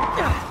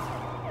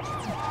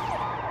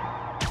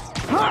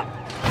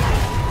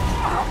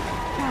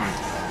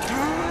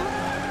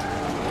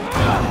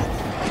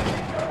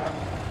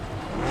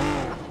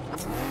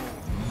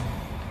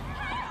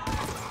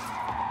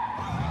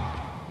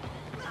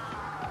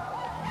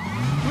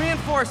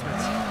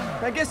 Reinforcements.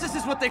 I guess this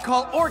is what they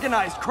call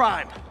organized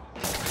crime.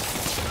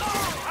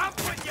 I'll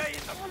put you in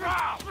the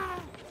ground!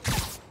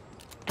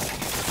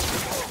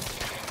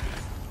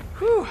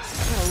 Whew,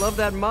 I love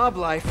that mob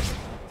life.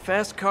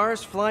 Fast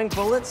cars, flying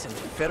bullets, and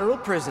federal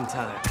prison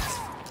time.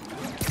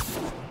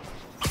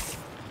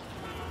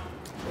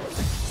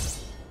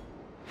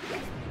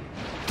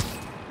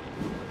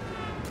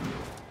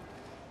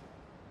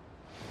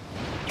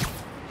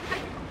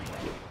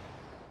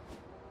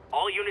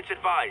 All units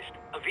advised.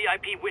 A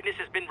VIP witness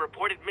has been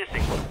reported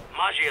missing.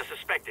 Magia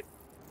suspected.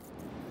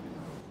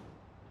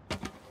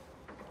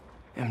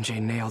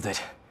 MJ nailed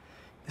it.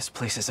 This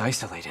place is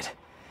isolated.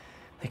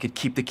 They could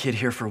keep the kid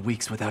here for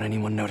weeks without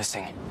anyone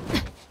noticing.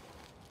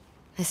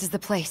 This is the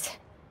place.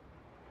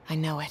 I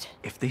know it.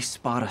 If they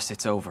spot us,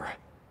 it's over.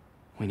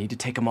 We need to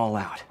take them all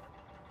out.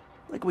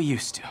 Like we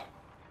used to.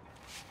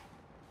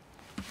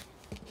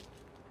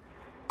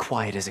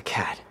 quiet as a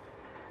cat.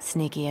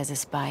 Sneaky as a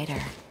spider.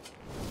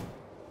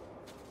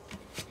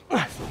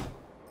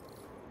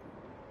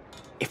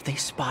 If they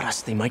spot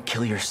us, they might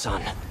kill your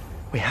son.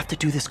 We have to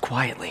do this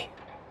quietly.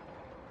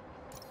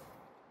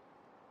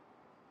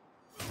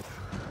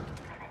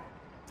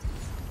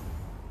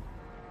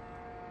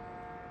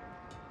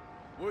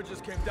 Word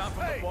just came down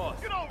from the boss.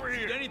 Get over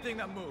here! Shoot anything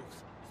that moves.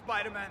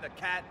 Spiderman, the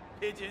cat,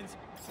 pigeons.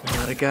 A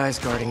lot of guys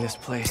guarding this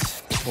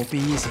place. Won't be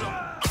easy.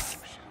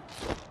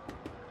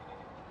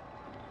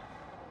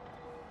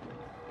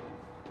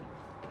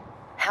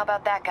 How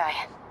about that guy?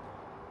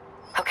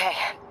 Okay.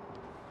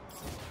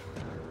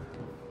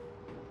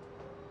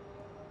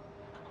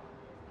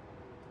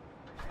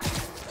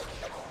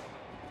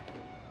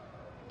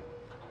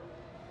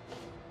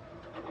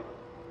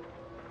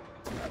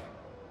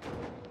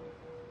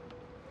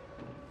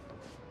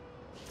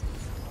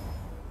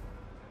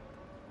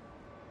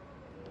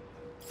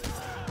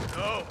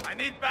 No, I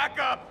need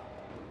backup!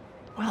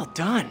 Well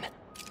done.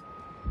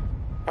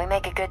 We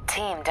make a good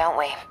team, don't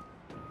we?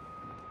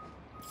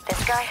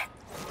 This guy?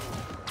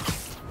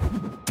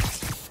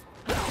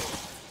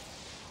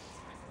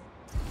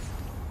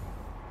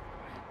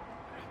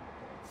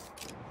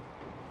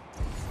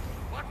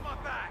 Watch my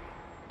back!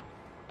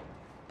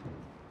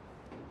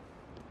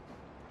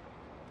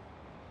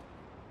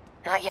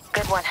 Not yet.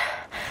 Good one.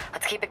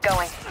 Let's keep it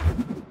going.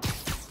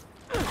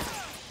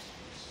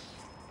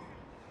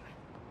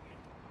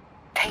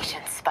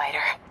 Patience,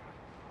 Spider.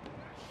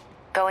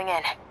 Going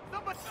in.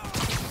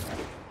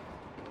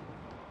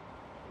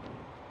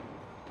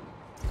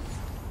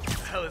 The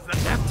hell is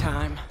that? Nap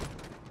time.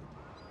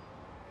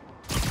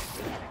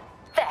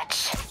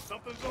 Fetch.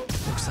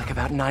 Looks like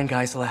about 9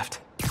 guys left.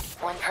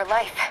 One per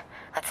life.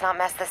 Let's not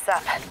mess this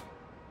up.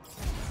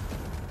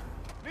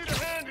 Need a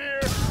hand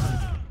here!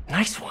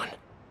 Nice one.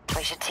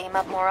 We should team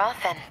up more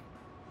often.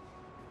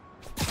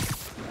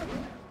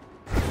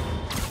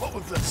 What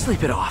was that?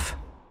 Sleep it off.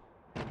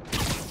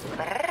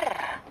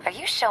 Are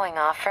you showing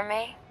off for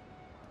me?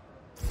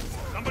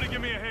 Somebody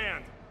give me a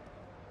hand.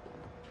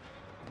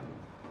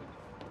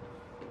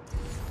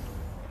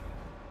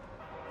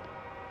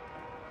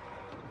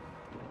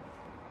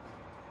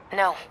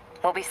 No,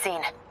 we'll be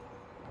seen.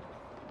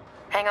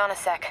 Hang on a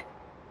sec.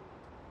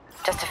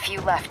 Just a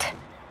few left.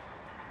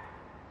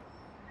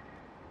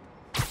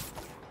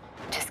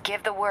 Just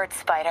give the word,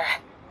 Spider.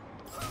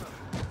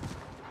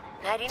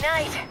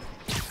 Nighty-night.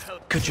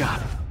 Good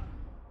job.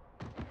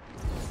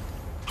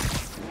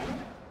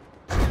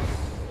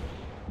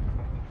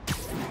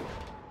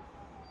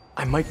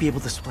 I might be able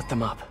to split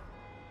them up.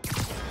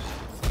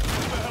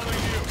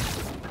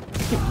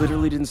 You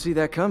literally didn't see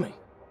that coming.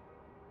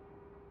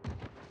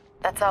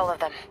 That's all of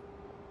them.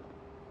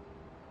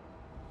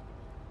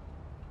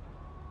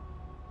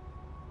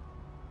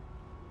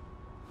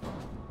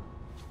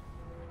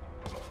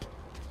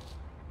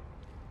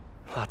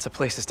 Lots of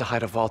places to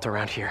hide a vault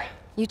around here.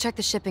 You check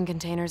the shipping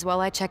containers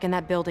while I check in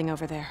that building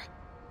over there.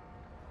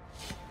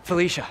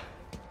 Felicia.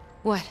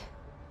 What?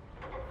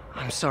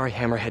 I'm sorry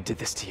Hammerhead did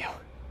this to you.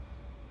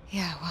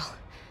 Yeah, well,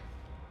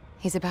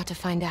 he's about to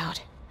find out.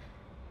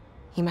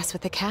 You mess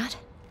with the cat,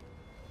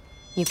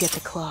 you get the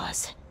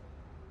claws.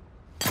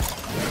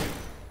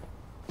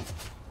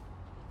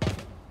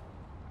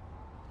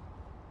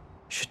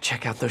 Should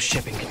check out those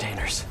shipping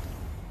containers.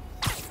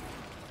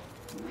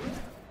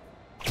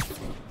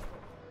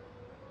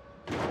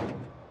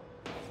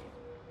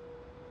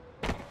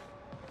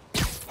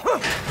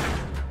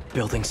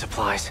 Building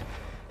supplies,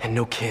 and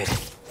no kid.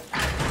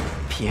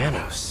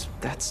 Pianos,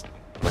 that's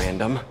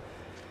random.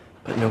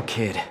 But no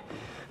kid.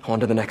 On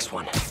to the next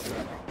one.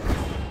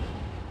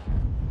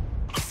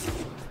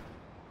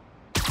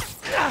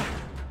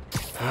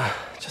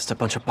 Just a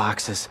bunch of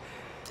boxes.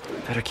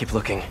 Better keep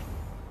looking.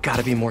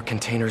 Gotta be more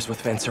containers with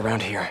vents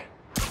around here.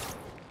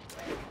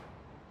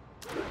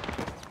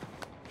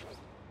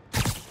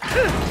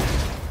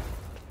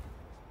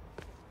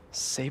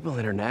 Sable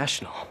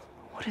International.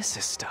 What is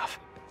this stuff?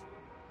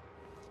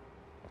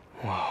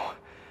 Whoa.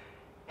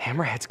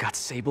 Hammerhead's got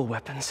Sable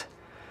weapons.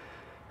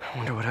 I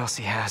wonder what else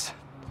he has.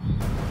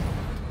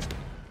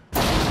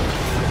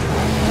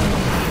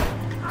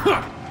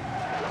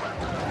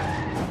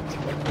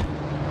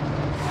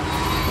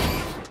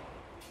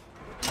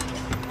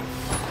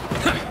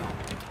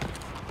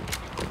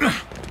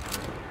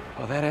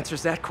 Well, that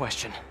answers that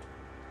question.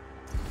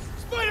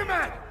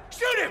 Spider-Man!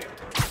 Shoot him!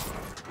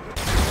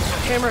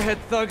 Hammerhead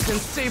thugs and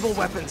Sable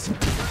weapons.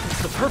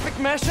 It's the perfect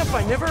mashup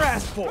I never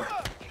asked for.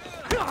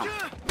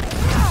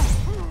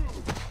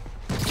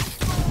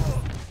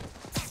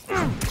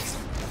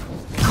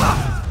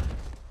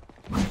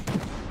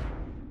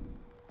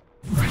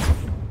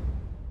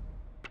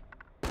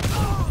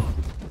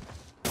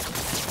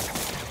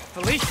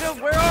 Felicia,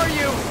 where are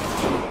you?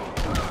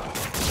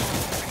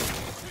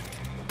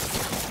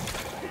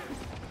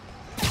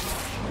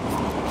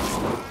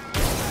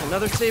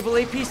 Another Sable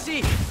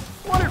APC.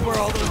 Wondered where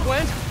all those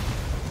went.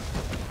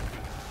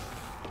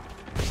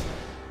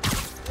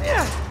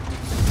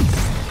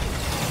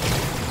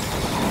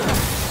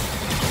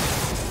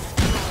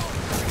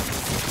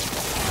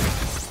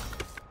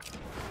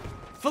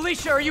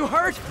 Felicia, are you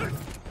hurt?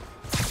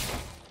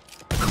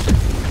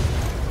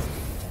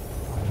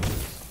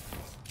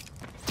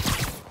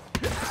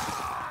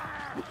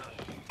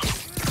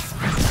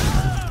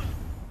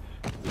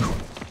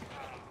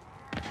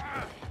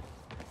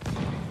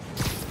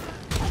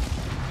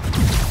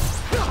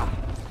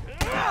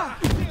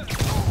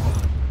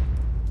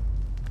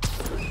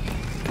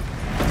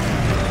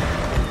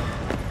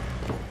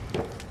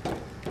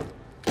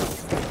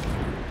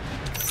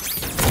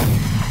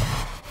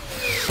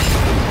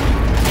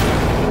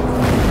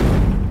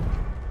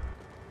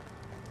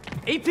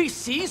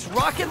 APCs,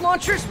 rocket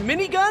launchers,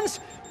 miniguns?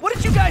 What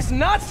did you guys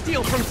not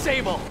steal from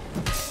Sable?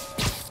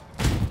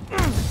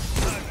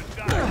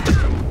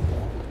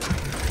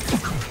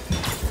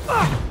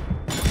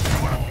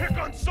 Pick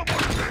on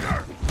someone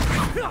bigger!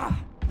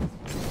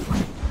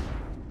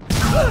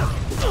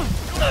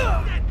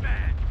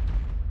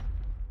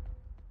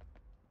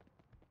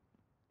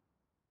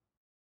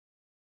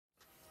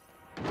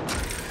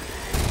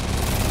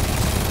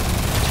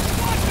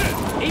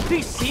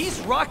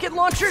 APCs, rocket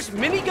launchers,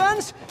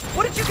 miniguns?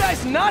 What did you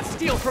guys not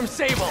steal from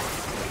Sable?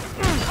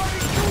 How do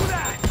you do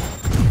that?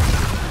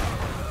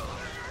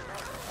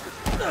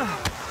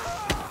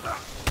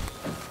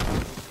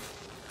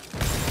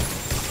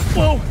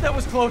 Whoa, that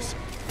was close.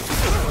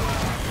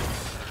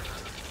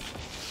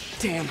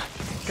 Damn,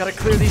 gotta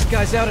clear these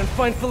guys out and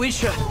find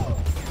Felicia.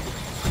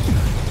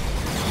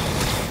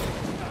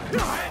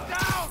 Head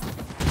down!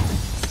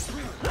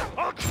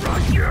 I'll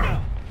crush you!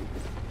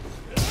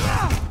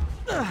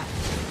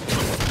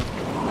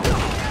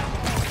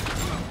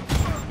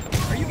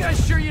 Are you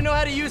guys sure you know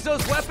how to use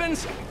those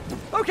weapons?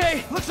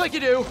 Okay, looks like you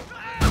do.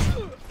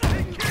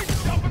 They keep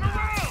jumping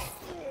around!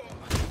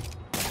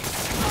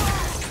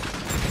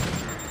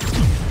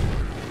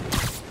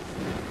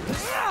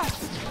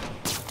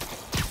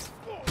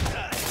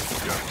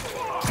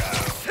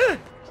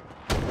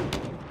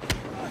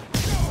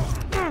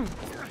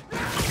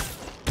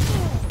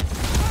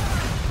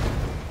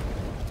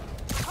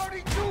 How'd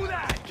he do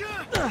that?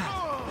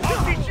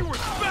 I'll teach you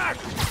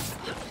respect!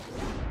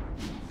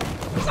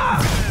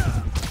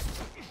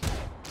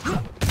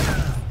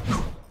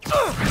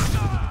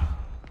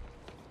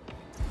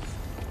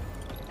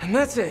 And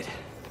that's it.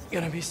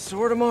 Gonna be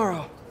sore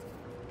tomorrow.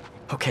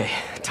 Okay,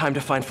 time to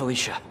find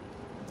Felicia.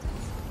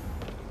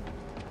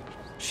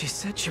 She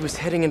said she was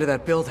heading into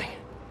that building.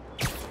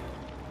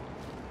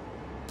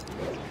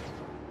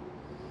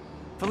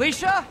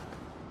 Felicia?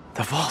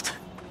 The vault.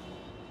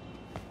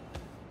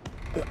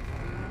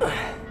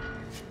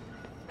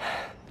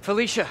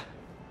 Felicia.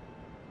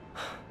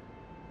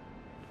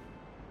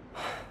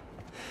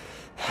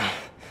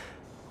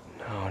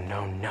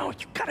 No,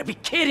 you gotta be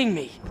kidding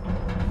me!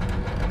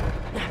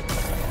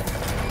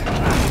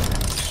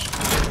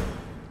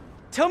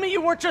 Tell me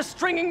you weren't just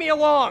stringing me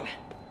along!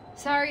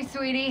 Sorry,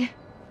 sweetie.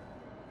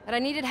 But I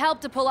needed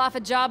help to pull off a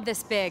job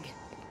this big.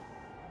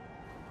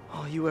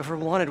 All you ever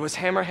wanted was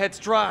Hammerhead's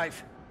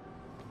drive.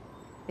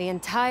 The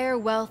entire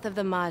wealth of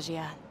the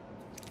Magia.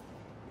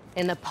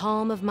 In the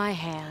palm of my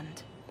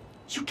hand.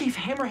 You gave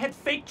Hammerhead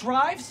fake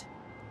drives?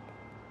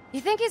 You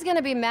think he's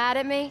gonna be mad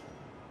at me?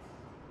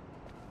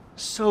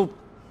 So,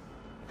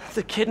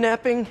 the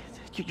kidnapping?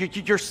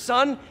 Your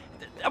son?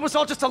 That was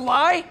all just a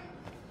lie?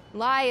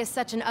 Lie is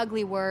such an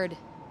ugly word.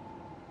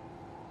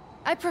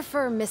 I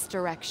prefer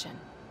misdirection.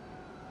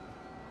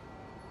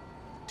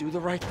 Do the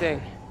right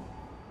thing.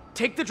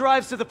 Take the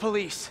drives to the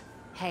police.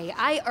 Hey,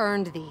 I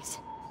earned these.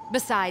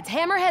 Besides,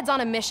 Hammerhead's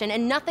on a mission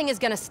and nothing is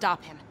gonna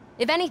stop him.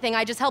 If anything,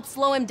 I just help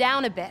slow him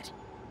down a bit.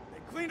 They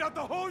cleaned out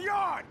the whole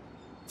yard!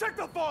 Check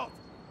the vault!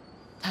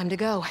 Time to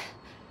go.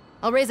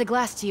 I'll raise a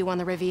glass to you on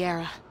the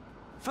Riviera.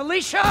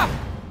 Felicia!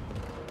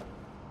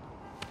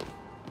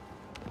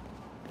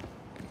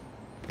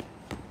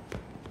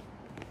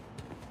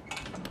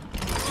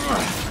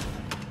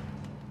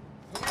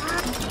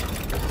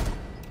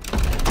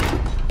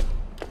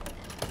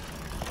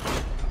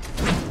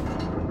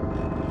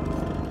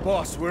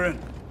 Boss, we're in.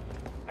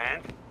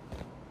 And?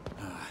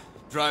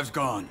 Drive's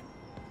gone.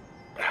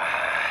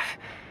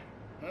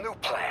 New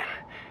plan.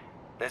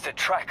 There's a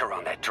tracker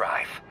on that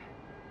drive.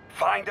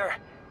 Find her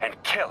and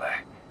kill her.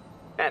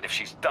 And if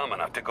she's dumb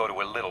enough to go to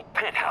her little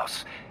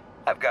penthouse,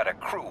 I've got a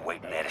crew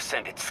waiting there to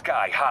send it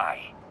sky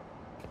high.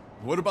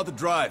 What about the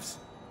drives?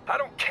 I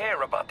don't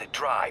care about the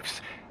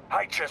drives.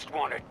 I just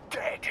want her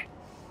dead.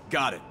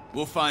 Got it.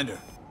 We'll find her.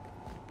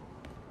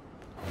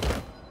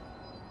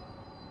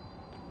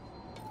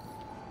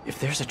 If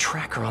there's a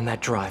tracker on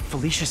that drive,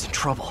 Felicia's in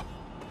trouble.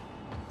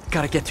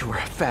 Gotta get to her,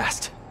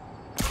 fast.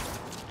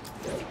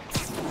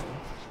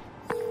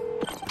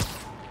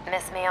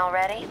 Miss me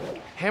already?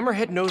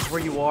 Hammerhead knows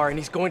where you are, and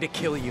he's going to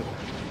kill you.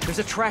 There's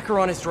a tracker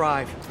on his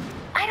drive.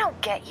 I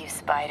don't get you,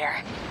 Spider.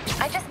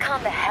 I just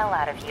conned the hell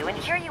out of you, and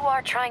here you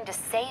are trying to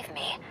save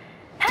me.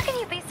 How can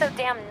you be so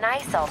damn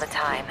nice all the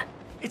time?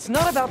 It's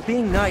not about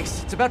being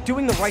nice, it's about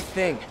doing the right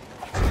thing.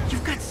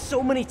 You've got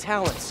so many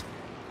talents.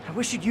 I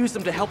wish you'd use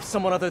them to help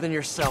someone other than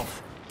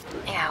yourself.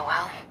 Yeah,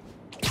 well,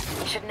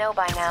 you should know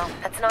by now.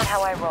 That's not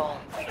how I roll.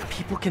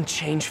 People can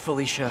change,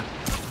 Felicia.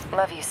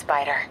 Love you,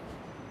 Spider.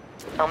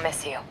 I'll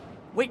miss you.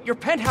 Wait, your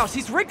penthouse!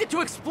 He's rigged it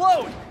to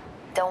explode!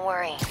 Don't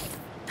worry.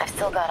 I've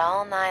still got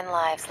all 9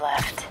 lives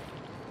left.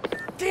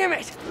 Damn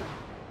it!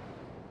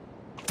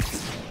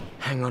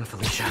 Hang on,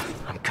 Felicia.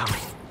 I'm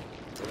coming.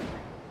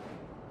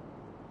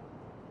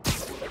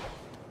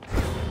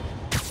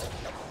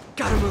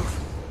 Gotta move.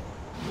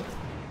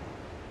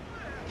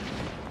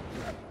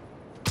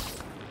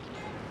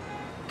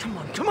 Come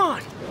on, come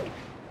on!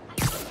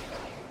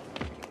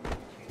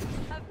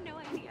 I've no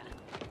idea.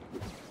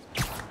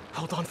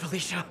 Hold on,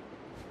 Felicia.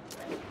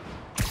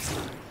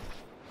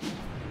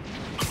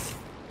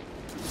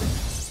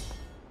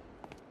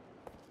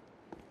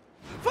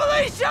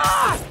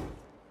 Felicia!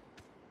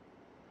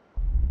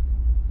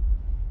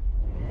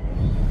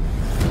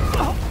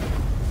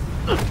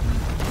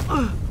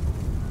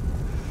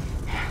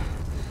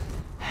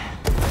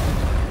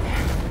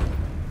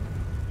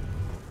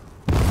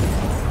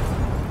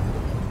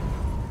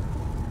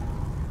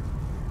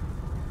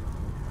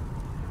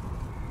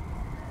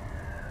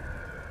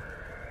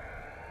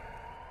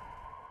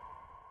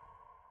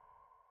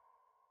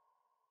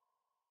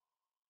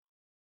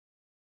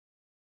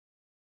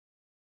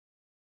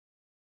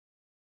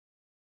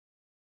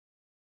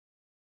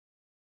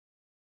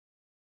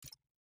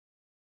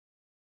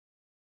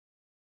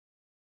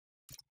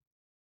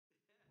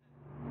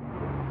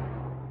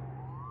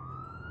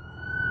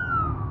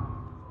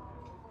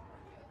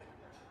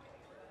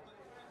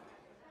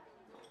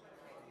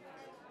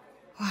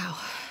 Wow.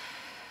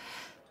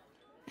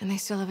 And they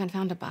still haven't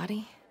found a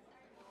body?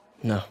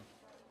 No.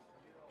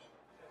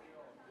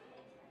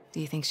 Do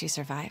you think she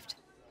survived?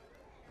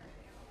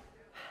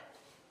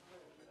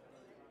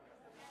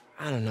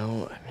 I don't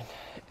know. I mean,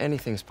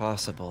 anything's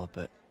possible,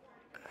 but...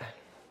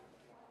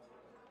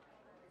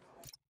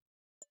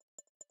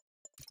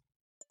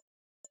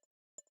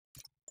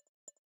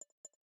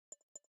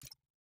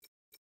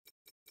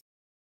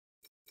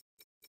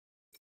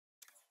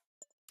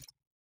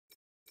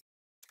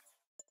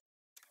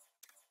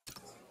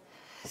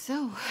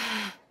 So,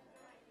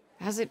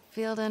 how's it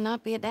feel to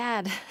not be a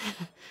dad?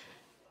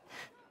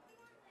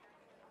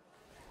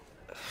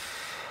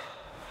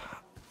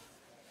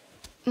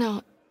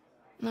 No,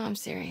 I'm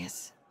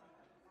serious.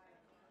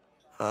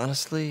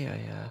 Honestly,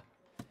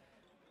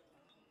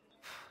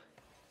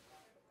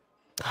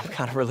 I'm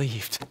kind of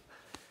relieved.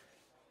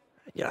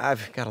 Yeah,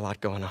 I've got a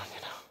lot going on,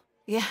 you know.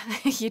 Yeah,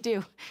 you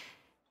do.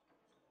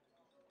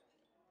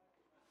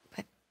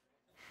 But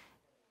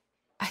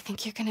I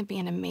think you're gonna be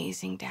an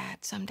amazing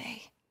dad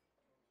someday.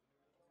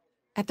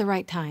 At the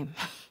right time.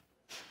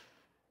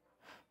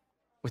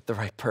 With the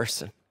right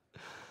person.